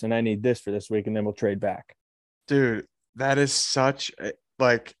this and I need this for this week, and then we'll trade back. Dude, that is such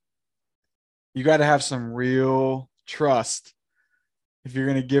like you got to have some real trust if you're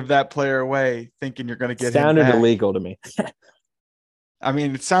going to give that player away thinking you're going to get him back. Sounded illegal to me. I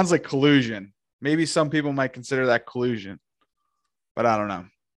mean, it sounds like collusion. Maybe some people might consider that collusion, but I don't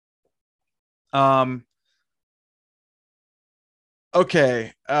know.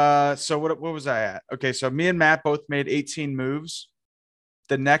 Okay. So what was I at? Okay. So me and Matt both made 18 moves.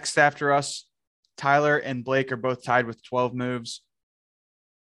 The next after us, Tyler and Blake are both tied with 12 moves.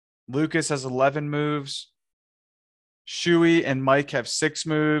 Lucas has 11 moves. Shuey and Mike have 6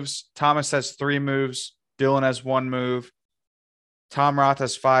 moves. Thomas has 3 moves. Dylan has 1 move. Tom Roth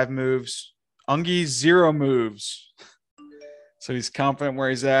has 5 moves. Ungi 0 moves. So he's confident where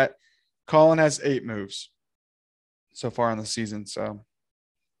he's at. Colin has 8 moves so far in the season. So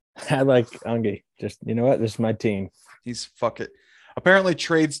I like Ungi. Just, you know what? This is my team. he's fuck it. Apparently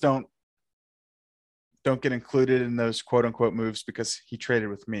trades don't get included in those quote unquote moves because he traded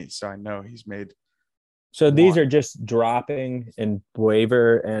with me. So I know he's made. So these are just dropping in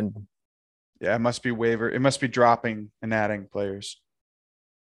waiver and. Yeah, it must be waiver. It must be dropping and adding players.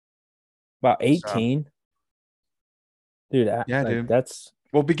 About 18. So, dude, yeah, dude. That's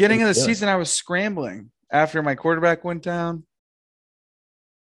well, beginning of the season, I was scrambling after my quarterback went down.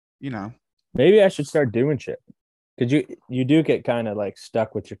 You know, maybe I should start doing shit because you do get kind of like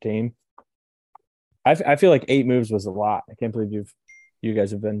stuck with your team. I feel like 8 moves was a lot. I can't believe you guys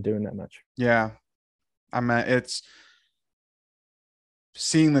have been doing that much. Yeah, it's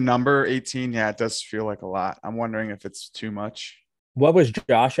seeing the number 18. Yeah, it does feel like a lot. I'm wondering if it's too much. What was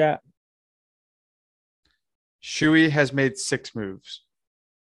Josh at? Shuey has made 6 moves.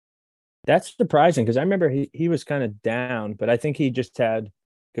 That's surprising because I remember he was kind of down, but I think he just had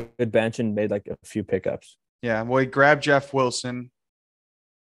good bench and made like a few pickups. Yeah, well, he grabbed Jeff Wilson,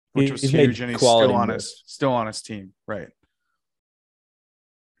 which was huge, and he's still on his team, right?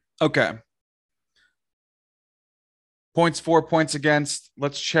 Okay. Points for, points against.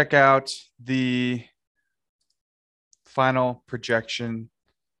 Let's check out the final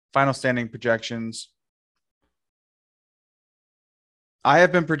standing projections. I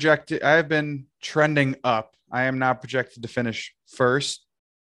have been trending up. I am now projected to finish first.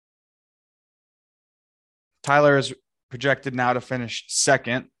 Tyler is projected now to finish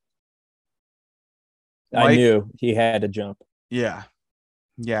second. I knew he had to jump. Yeah.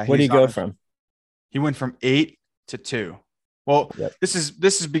 Yeah. What did he go from? He went from 8 to 2. Well, yep. This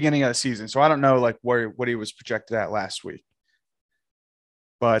is beginning of the season, so I don't know like what he was projected at last week.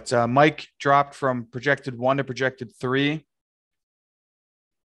 But Mike dropped from projected 1 to projected 3.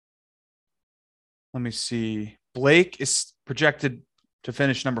 Let me see. Blake is projected to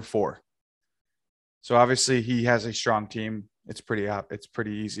finish number 4. So obviously he has a strong team. It's pretty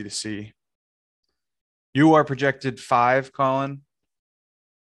easy to see. You are projected 5, Colin.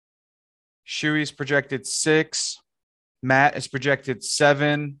 Shuey's projected 6. Matt is projected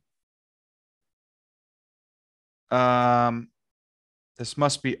 7. This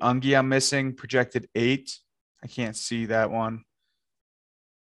must be Ungi I'm missing. Projected 8. I can't see that one.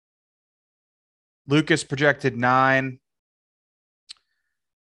 Lucas projected 9.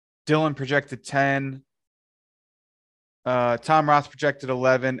 Dylan projected 10. Tom Roth projected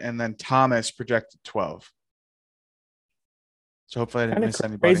 11, and then Thomas projected 12. So hopefully I didn't miss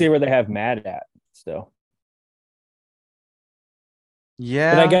anybody. Crazy where they have Matt at still.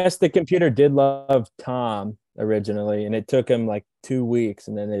 Yeah. But I guess the computer did love Tom originally, and it took him like 2 weeks,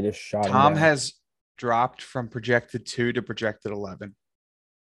 and then they just shot him down. Tom has dropped from projected 2 to projected 11.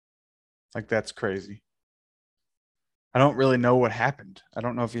 Like, that's crazy. I don't really know what happened. I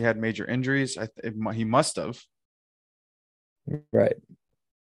don't know if he had major injuries. He must have. Right.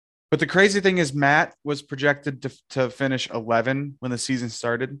 But the crazy thing is Matt was projected to finish 11 when the season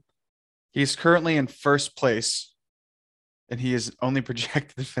started. He's currently in first place, and he is only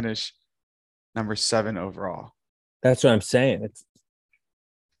projected to finish number 7 overall. That's what I'm saying. It's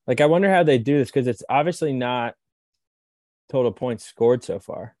like, I wonder how they do this because it's obviously not total points scored so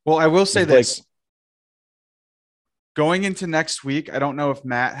far. Well, I will say this. Going into next week, I don't know if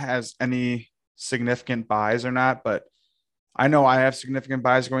Matt has any significant buys or not, but I know I have significant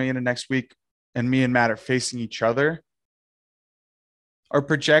buys going into next week, and me and Matt are facing each other. Our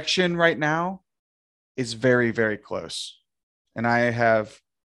projection right now is very, very close. And I have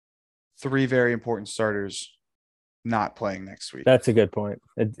 3 very important starters not playing next week. That's a good point.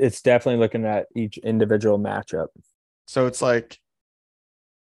 It's definitely looking at each individual matchup. So it's like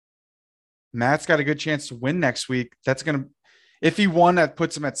Matt's got a good chance to win next week. That's going to, if he won, that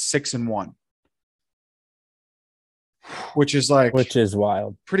puts him at 6-1. Which is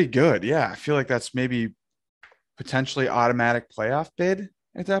wild. Pretty good. Yeah. I feel like that's maybe potentially automatic playoff bid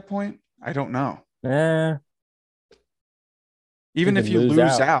at that point. I don't know. Even if you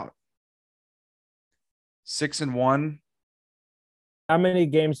lose out. 6-1. How many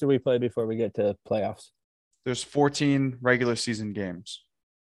games do we play before we get to playoffs? There's 14 regular season games.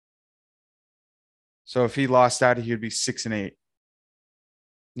 So if he lost out, he would be 6-8.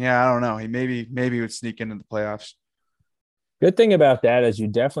 Yeah, I don't know. He maybe would sneak into the playoffs. Good thing about that is you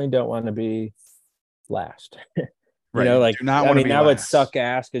definitely don't want to be last. Right. Like, do not want to be now last. It's suck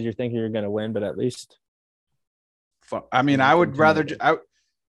ass because you're thinking you're going to win, but at least I mean, I would rather.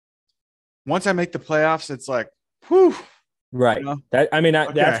 Once I make the playoffs, it's like, whew. Right. You know? That's Okay,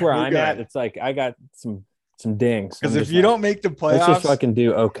 where we're I'm at. good. It's like I got some dings. Because I'm if just you like, don't make the let's just playoffs, fucking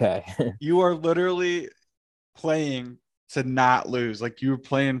do okay. you are literally playing to not lose. Like you're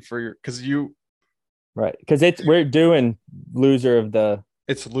playing for your because you Right. Because we're doing loser of the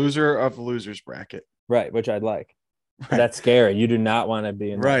it's loser of the losers bracket. right, which I'd like. But Right. that's scary. You do not want to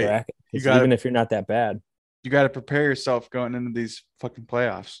be in that Right. bracket. You Even got if you're not that bad. to prepare yourself going into these fucking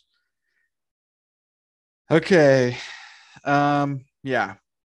playoffs. Okay. Yeah.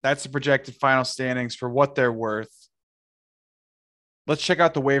 That's the projected final standings for what they're worth. Let's check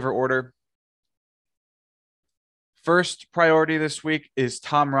out the waiver order. First priority this week is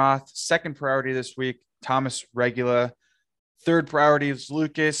Tom Roth. Second priority this week, Thomas Regula. Third priority is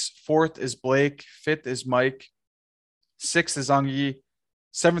Lucas. Fourth is Blake. Fifth is Mike. Sixth is Ungi.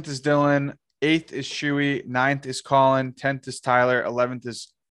 Seventh is Dylan. Eighth is Shuey. Ninth is Colin. 10th is Tyler. 11th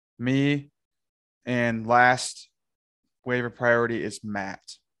is me. And last waiver priority is Matt.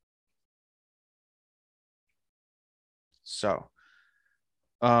 So,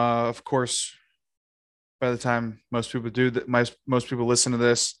 of course, by the time most people do that, most people listen to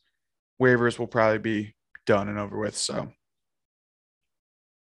this, waivers will probably be done and over with. So,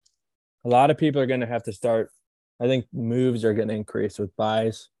 a lot of people are going to have to start. I think moves are going to increase with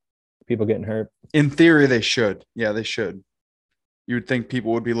buys, people getting hurt. In theory, they should. Yeah, they should. You would think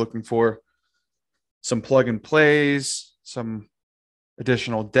people would be looking for some plug and plays, some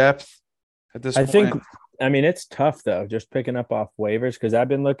additional depth at this point. I mean, it's tough though, just picking up off waivers because I've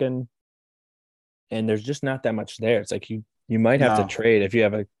been looking, and there's just not that much there. It's like you might have to trade if you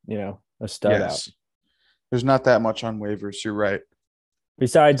have a stud out. There's not that much on waivers. You're right.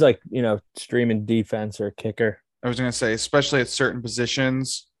 Besides, streaming defense or kicker. I was gonna say, especially at certain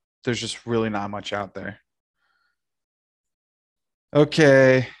positions, there's just really not much out there.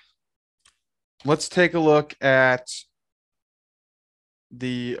 Okay, let's take a look at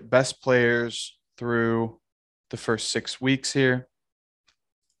the best players through the first 6 weeks here.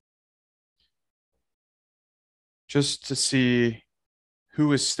 Just to see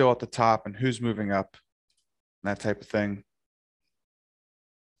who is still at the top and who's moving up, that type of thing.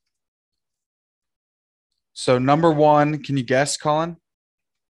 So number one, can you guess, Colin?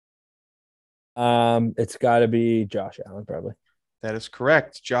 It's got to be Josh Allen, probably. That is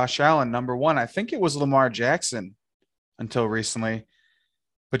correct. Josh Allen, number one. I think it was Lamar Jackson until recently,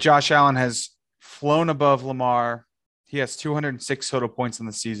 but Josh Allen has flown above Lamar. He has 206 total points in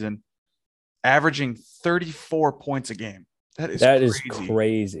the season, averaging 34 points a game. That is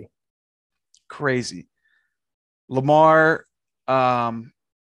crazy. Crazy. Lamar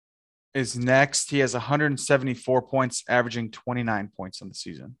is next. He has 174 points, averaging 29 points in the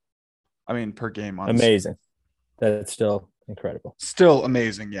season. I mean, per game. Amazing. That's still incredible. Still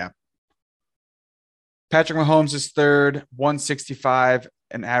amazing, yeah. Patrick Mahomes is third, 165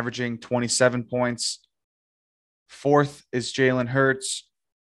 and averaging 27 points. Fourth is Jalen Hurts,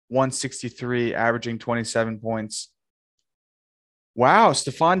 163, averaging 27 points. Wow,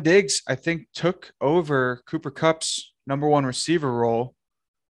 Stephon Diggs, I think, took over Cooper Kupp's number one receiver role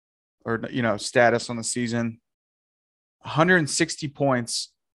or, status on the season. 160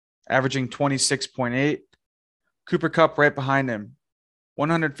 points, averaging 26.8. Cooper Kupp right behind him,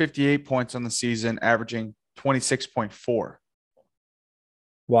 158 points on the season, averaging 26.4.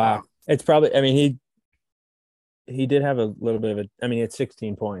 Wow. It's probably, I mean, he did have a little bit of he had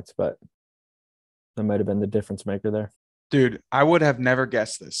 16 points, but that might have been the difference maker there. Dude, I would have never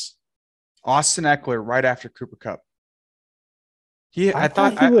guessed this. Austin Eckler right after Cooper Kupp. I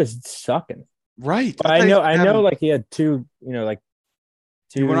thought he was sucking. Right. I know like he had two.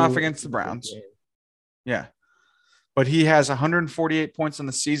 He went off against the Browns. Yeah. But he has 148 points in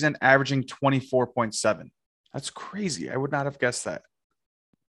the season, averaging 24.7. That's crazy. I would not have guessed that.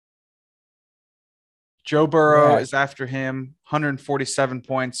 Joe Burrow is after him, 147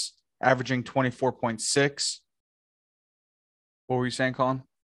 points, averaging 24.6. What were you saying, Colin?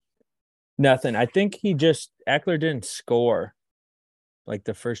 Nothing. I think Eckler didn't score like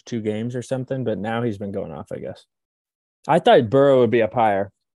the first 2 games or something, but now he's been going off, I guess. I thought Burrow would be up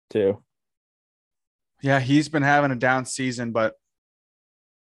higher too. Yeah, he's been having a down season, but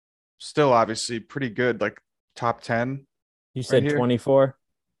still obviously pretty good, like top 10. You said 24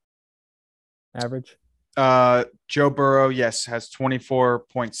 average? Joe Burrow, yes, has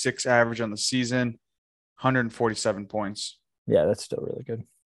 24.6 average on the season, 147 points. Yeah, that's still really good.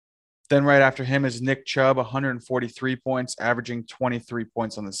 Then right after him is Nick Chubb, 143 points, averaging 23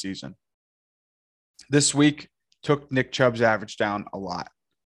 points on the season. This week took Nick Chubb's average down a lot,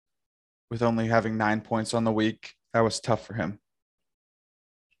 with only having 9 points on the week. That was tough for him.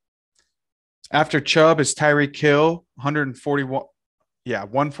 After Chubb is Tyreek Hill, 141. Yeah,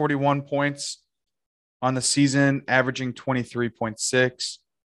 141 points on the season, averaging 23.6.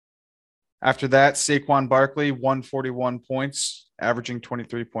 After that, Saquon Barkley, 141 points, averaging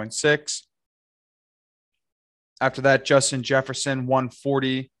 23.6. After that, Justin Jefferson,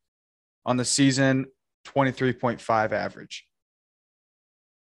 140 on the season, 23.5 average.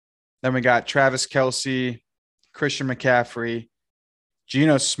 Then we got Travis Kelce, Christian McCaffrey,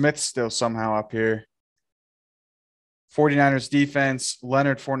 Geno Smith still somehow up here. 49ers defense,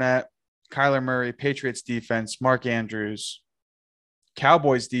 Leonard Fournette, Kyler Murray, Patriots defense, Mark Andrews,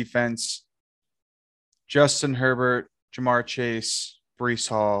 Cowboys defense, Justin Herbert, Jamar Chase, Breece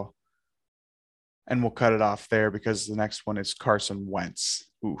Hall. And we'll cut it off there because the next one is Carson Wentz.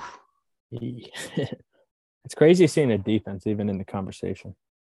 Oof. It's crazy seeing a defense even in the conversation.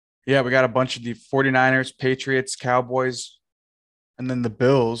 Yeah, we got a bunch of the 49ers, Patriots, Cowboys, and then the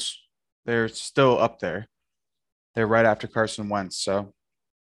Bills. They're still up there. They're right after Carson Wentz. So,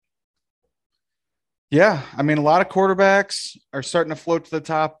 yeah, I mean, a lot of quarterbacks are starting to float to the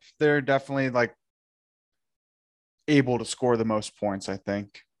top. They're definitely like able to score the most points, I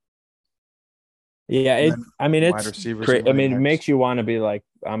think. Yeah, it's receivers. I mean, it makes you want to be like,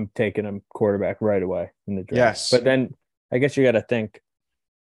 I'm taking a quarterback right away in the draft. Yes. But then I guess you got to think,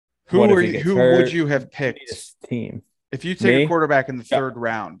 who would you have picked? This team. If you take a quarterback in the third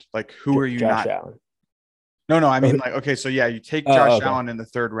round, like who are you Josh not? Allen. No, I mean, like, okay, so yeah, you take Josh Allen in the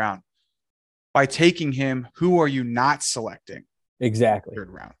third round. By taking him, who are you not selecting? Exactly. Third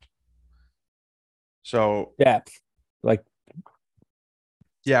round. So depth, like,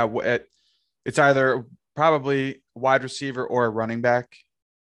 yeah, it's either probably wide receiver or a running back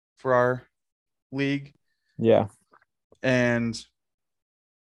for our league. Yeah. And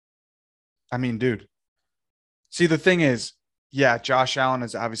I mean, dude, see, the thing is, yeah, Josh Allen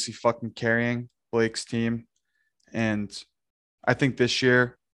is obviously fucking carrying Blake's team. And I think this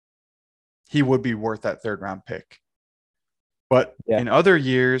year he would be worth that third round pick. But in other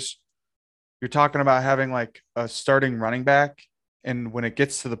years, you're talking about having like a starting running back. And when it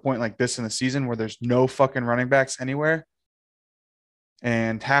gets to the point like this in the season where there's no fucking running backs anywhere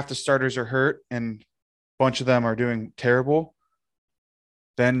and half the starters are hurt and a bunch of them are doing terrible,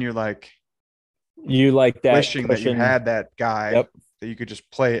 then you're like, you like that wishing that you had that guy that you could just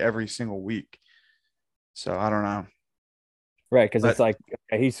play every single week. So I don't know. Right, because it's like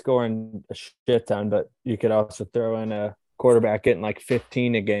he's scoring a shit ton, but you could also throw in a quarterback getting like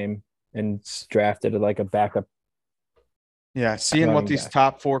 15 a game and drafted like a backup. Yeah, seeing what these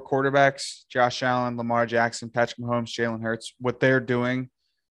top four quarterbacks, Josh Allen, Lamar Jackson, Patrick Mahomes, Jalen Hurts, what they're doing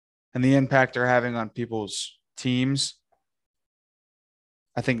and the impact they're having on people's teams,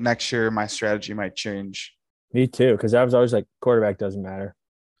 I think next year my strategy might change. Me too, because I was always like, quarterback doesn't matter.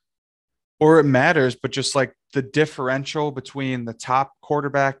 Or it matters, but just like the differential between the top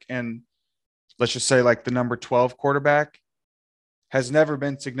quarterback and let's just say like the number 12 quarterback has never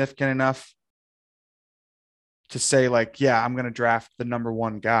been significant enough to say like, yeah, I'm going to draft the number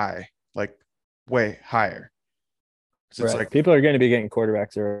one guy like way higher. It's like people are going to be getting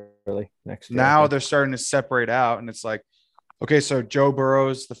quarterbacks early next year. Now they're starting to separate out and it's like, okay, so Joe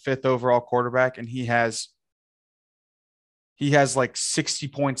Burrow's the 5th overall quarterback and he has like 60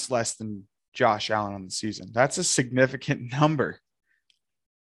 points less than Josh Allen on the season. That's a significant number.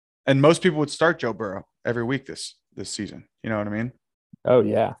 And most people would start Joe Burrow every week this season. You know what I mean? Oh,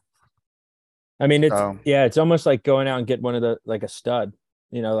 yeah. I mean, it's almost like going out and get one of the, like a stud,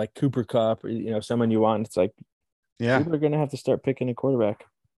 you know, like Cooper Kupp, or, someone you want. It's like, people are going to have to start picking a quarterback.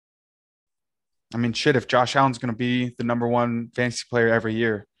 I mean, shit, if Josh Allen's going to be the number one fantasy player every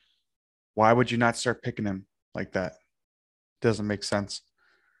year, why would you not start picking him like that? Doesn't make sense.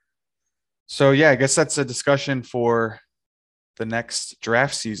 So, yeah, I guess that's a discussion for the next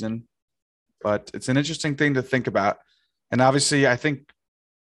draft season, but it's an interesting thing to think about. And obviously, I think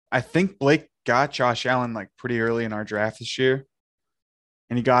Blake got Josh Allen like pretty early in our draft this year,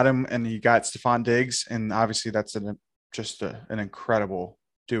 and he got him, and he got Stephon Diggs, and obviously that's just an incredible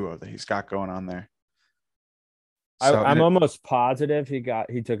duo that he's got going on there. So, I'm almost positive he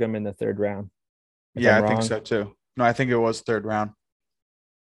took him in the 3rd round. Yeah, I think so too. No, I think it was 3rd round.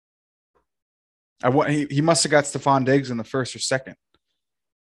 He must have got Stephon Diggs in the 1st or 2nd.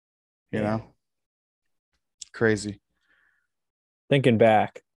 You know? Crazy. Thinking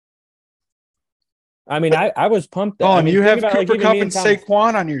back. I mean, I was pumped. You have Cooper Kupp and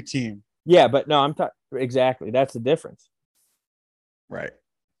Saquon on your team. Yeah, but no, I'm talking exactly. That's the difference. Right.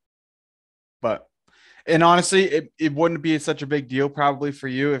 And honestly, it wouldn't be such a big deal probably for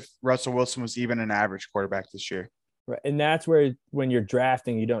you if Russell Wilson was even an average quarterback this year. Right. And that's where when you're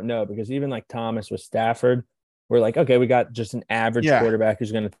drafting, you don't know, because even like Thomas with Stafford, we're like, okay, we got just an average Yeah. quarterback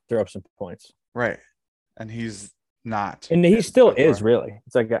who's going to throw up some points. Right. And he's not. And he still so is far. really.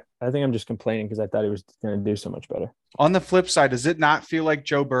 It's like I think I'm just complaining because I thought he was going to do so much better. On the flip side, does it not feel like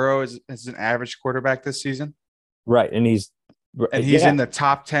Joe Burrow is an average quarterback this season? Right. And he's in the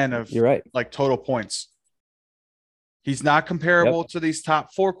top 10 of you're right. like total points. He's not comparable to these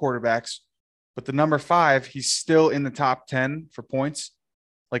top 4 quarterbacks, but the number 5, he's still in the top 10 for points,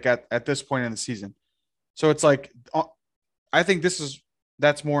 like at this point in the season. So it's like, I think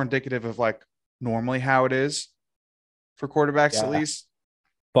that's more indicative of like normally how it is for quarterbacks, at least.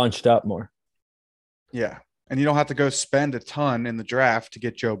 Bunched up more. Yeah. And you don't have to go spend a ton in the draft to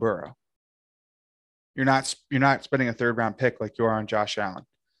get Joe Burrow. You're not spending a 3rd round pick like you are on Josh Allen.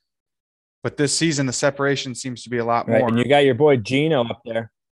 But this season, the separation seems to be a lot more. And you got your boy Geno up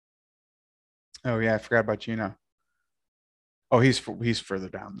there. Oh yeah, I forgot about Geno. Oh, he's further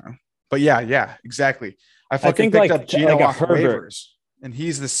down though. But yeah, exactly. I think picked up Geno off waivers, and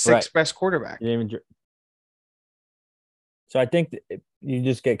he's the 6th best quarterback. So I think you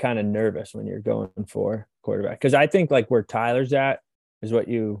just get kind of nervous when you're going for quarterback, because I think like where Tyler's at is what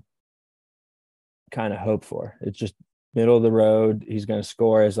you kind of hope for. It's just middle of the road. He's going to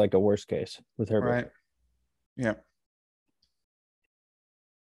score as like a worst case with Herbert. Right. Yep.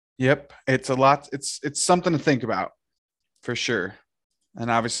 Yep. It's a lot. It's something to think about for sure.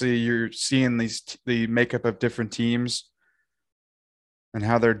 And obviously you're seeing the makeup of different teams and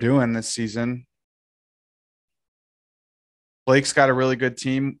how they're doing this season. Blake's got a really good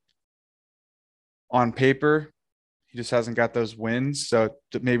team on paper. He just hasn't got those wins, so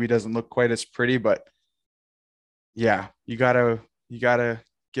it maybe doesn't look quite as pretty, but yeah, you gotta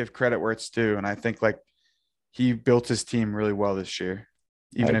give credit where it's due. And I think like he built his team really well this year,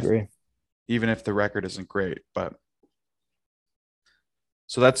 even if the record isn't great. But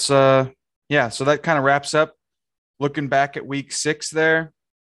so that's so that kind of wraps up looking back at week 6 there.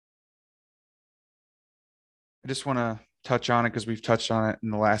 I just want to touch on it because we've touched on it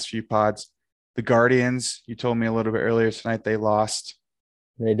in the last few pods. The Guardians, you told me a little bit earlier tonight, they lost.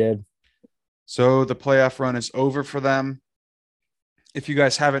 They did. So the playoff run is over for them. If you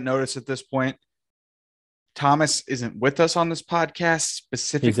guys haven't noticed at this point, Thomas isn't with us on this podcast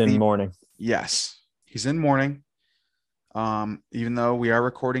specifically. He's in mourning. Yes, he's in mourning. Even though we are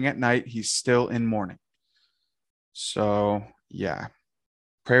recording at night, he's still in mourning. So yeah,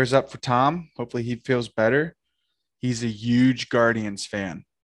 prayers up for Tom. Hopefully he feels better. He's a huge Guardians fan.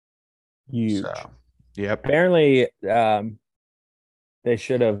 Huge. So, yep. Apparently, they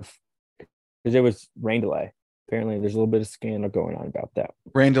should have, because it was rain delay. Apparently, there's a little bit of scandal going on about that.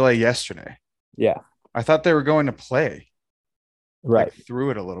 Rain delay yesterday. Yeah. I thought they were going to play. Right. Like, through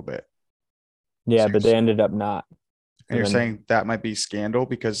it a little bit. Yeah, but they ended up not. And you're saying that might be scandal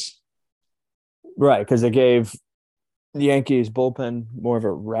because? Right, because they gave the Yankees bullpen more of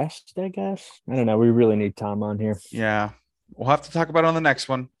a rest, I guess. I don't know. We really need Tom on here. Yeah. We'll have to talk about it on the next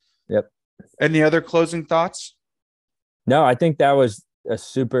one. Yep. Any other closing thoughts? No, I think that was a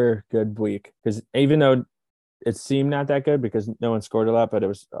super good week, because even though it seemed not that good because no one scored a lot, but it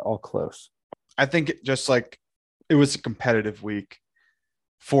was all close. I think it was a competitive week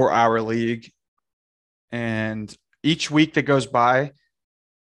for our league. And each week that goes by,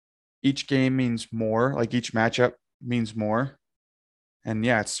 each game means more. Like each matchup means more. And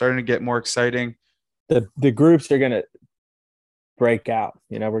yeah, it's starting to get more exciting. The groups are going to break out.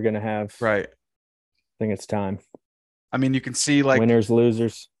 We're going to have. Right. I think it's time. I mean, you can see like winners,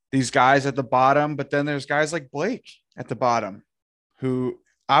 losers, these guys at the bottom, but then there's guys like Blake at the bottom who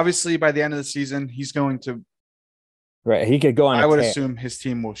obviously by the end of the season, he's going to. Right. He could go on. I would assume his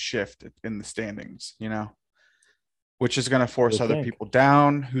team will shift in the standings, which is going to force other people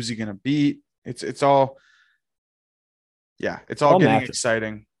down. Who's he going to beat? It's all. Yeah, it's all getting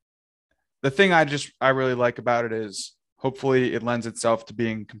exciting. The thing I really like about it is hopefully it lends itself to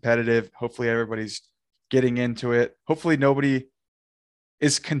being competitive. Hopefully everybody's getting into it. Hopefully nobody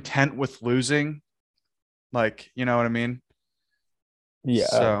is content with losing. Like, you know what I mean? Yeah.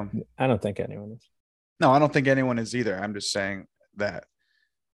 So I don't think anyone is. No, I don't think anyone is either. I'm just saying that.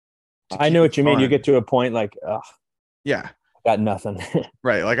 I know what you mean. You get to a point like, yeah, got nothing.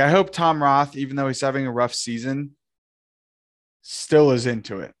 Right. Like I hope Tom Roth, even though he's having a rough season, still is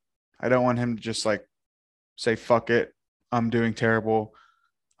into it. I don't want him to just like say, fuck it. I'm doing terrible.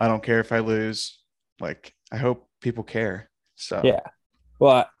 I don't care if I lose. Like, I hope people care. So, yeah.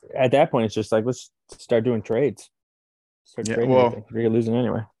 Well, at that point, it's just like, let's start doing trades. Start trading. Well, you're losing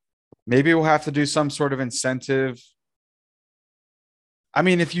anyway. Maybe we'll have to do some sort of incentive. I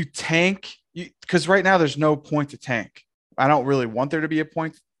mean, if you tank because right now there's no point to tank. I don't really want there to be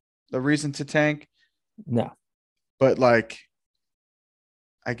the reason to tank. No. But like,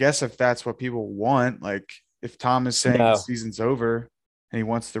 I guess if that's what people want, like if Tom is saying the No. season's over and he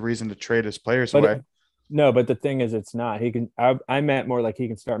wants the reason to trade his players But away. no, but the thing is, it's not. He can. I meant more like he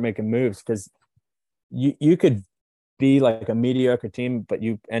can start making moves because you could be like a mediocre team, but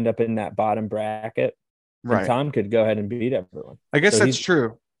you end up in that bottom bracket, and Right. Tom could go ahead and beat everyone. I guess So that's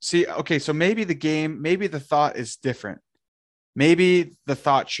true. See, okay, so maybe the thought is different. Maybe the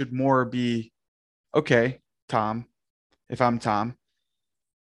thought should more be, okay, Tom, if I'm Tom,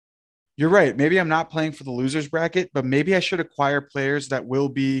 you're right. Maybe I'm not playing for the losers bracket, but maybe I should acquire players that will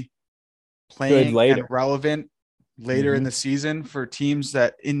be good playing and later. relevant later in the season for teams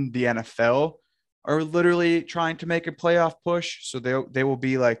that in the NFL are literally trying to make a playoff push. So they will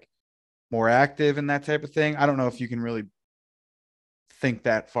be like more active and that type of thing. I don't know if you can really think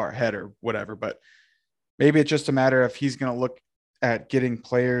that far ahead or whatever, but maybe it's just a matter of he's going to look at getting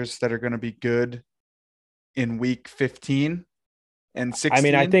players that are going to be good in week 15 and 16. I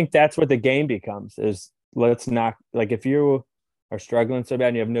mean, I think that's what the game becomes is let's not like if you are struggling so bad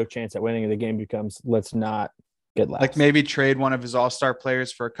and you have no chance at winning, the game becomes let's not get last. Like maybe trade one of his all-star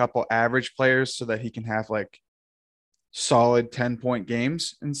players for a couple average players so that he can have like solid 10-point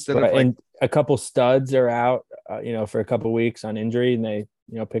games instead of like, and a couple studs are out, for a couple weeks on injury and they,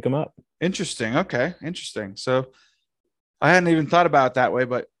 pick them up. Interesting. Okay. Interesting. So I hadn't even thought about it that way,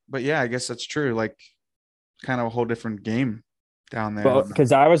 but yeah, I guess that's true. Like kind of a whole different game down there. But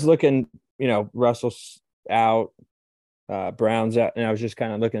because I was looking, Russell's out, Brown's out, and I was just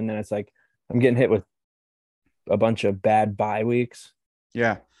kind of looking, and then it's like I'm getting hit with a bunch of bad bye weeks.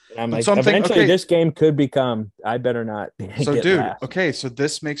 Yeah. And I'm like, eventually this game could become, I better not. So dude, last. Okay. So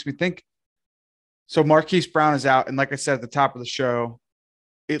this makes me think. So Marquise Brown is out. And like I said at the top of the show,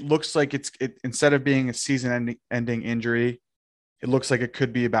 it looks like it instead of being a season ending injury, it looks like it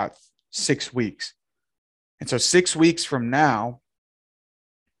could be about 6 weeks. And so 6 weeks from now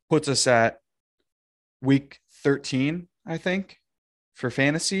puts us at week 13, I think, for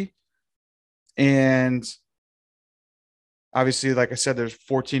fantasy. And obviously, like I said, there's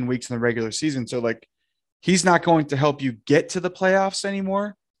 14 weeks in the regular season. So like he's not going to help you get to the playoffs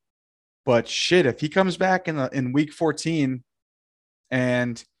anymore. But shit, if he comes back in week 14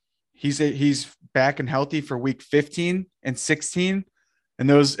 and he's back and healthy for week 15 and 16,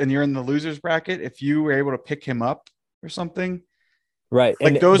 and you're in the losers bracket, if you were able to pick him up or something, right?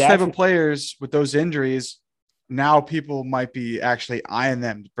 Like those type of players with those injuries, now people might be actually eyeing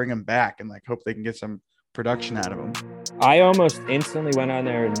them to bring them back and like hope they can get some production out of him. I almost instantly went on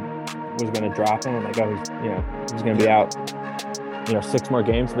there and was going to drop him. I'm like, oh, he's going to be out, 6 more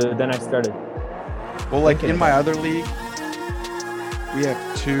games. But then I started. Well, like in my other league, we have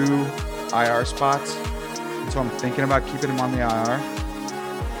 2 IR spots. And so I'm thinking about keeping him on the IR.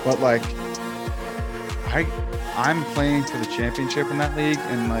 But like, I'm playing for the championship in that league.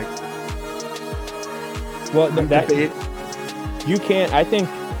 And like, well, you can't, I think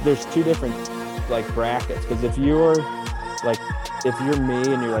there's 2 different like brackets. Because if you're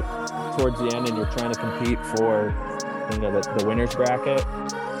me and you're like towards the end and you're trying to compete for the winners bracket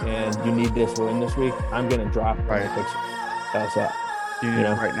and you need this win this week, I'm gonna drop right. Us up. You need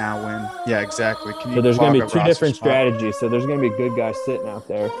right now win. Yeah, exactly. So there's gonna be 2 different strategies. So there's gonna be good guys sitting out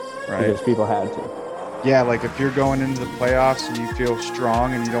there because people had to. Yeah, like if you're going into the playoffs and you feel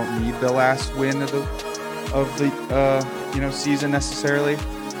strong and you don't need the last win of the season necessarily,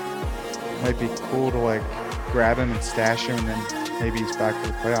 it might be cool to like grab him and stash him, and then maybe he's back for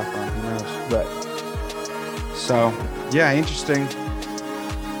the playoff run. Who knows? Right. So, yeah, interesting.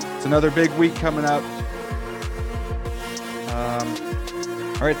 It's another big week coming up.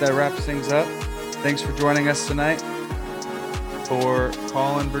 All right, that wraps things up. Thanks for joining us tonight. For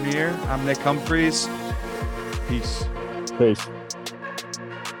Colin Bernier, I'm Nick Humphreys. Peace. Peace.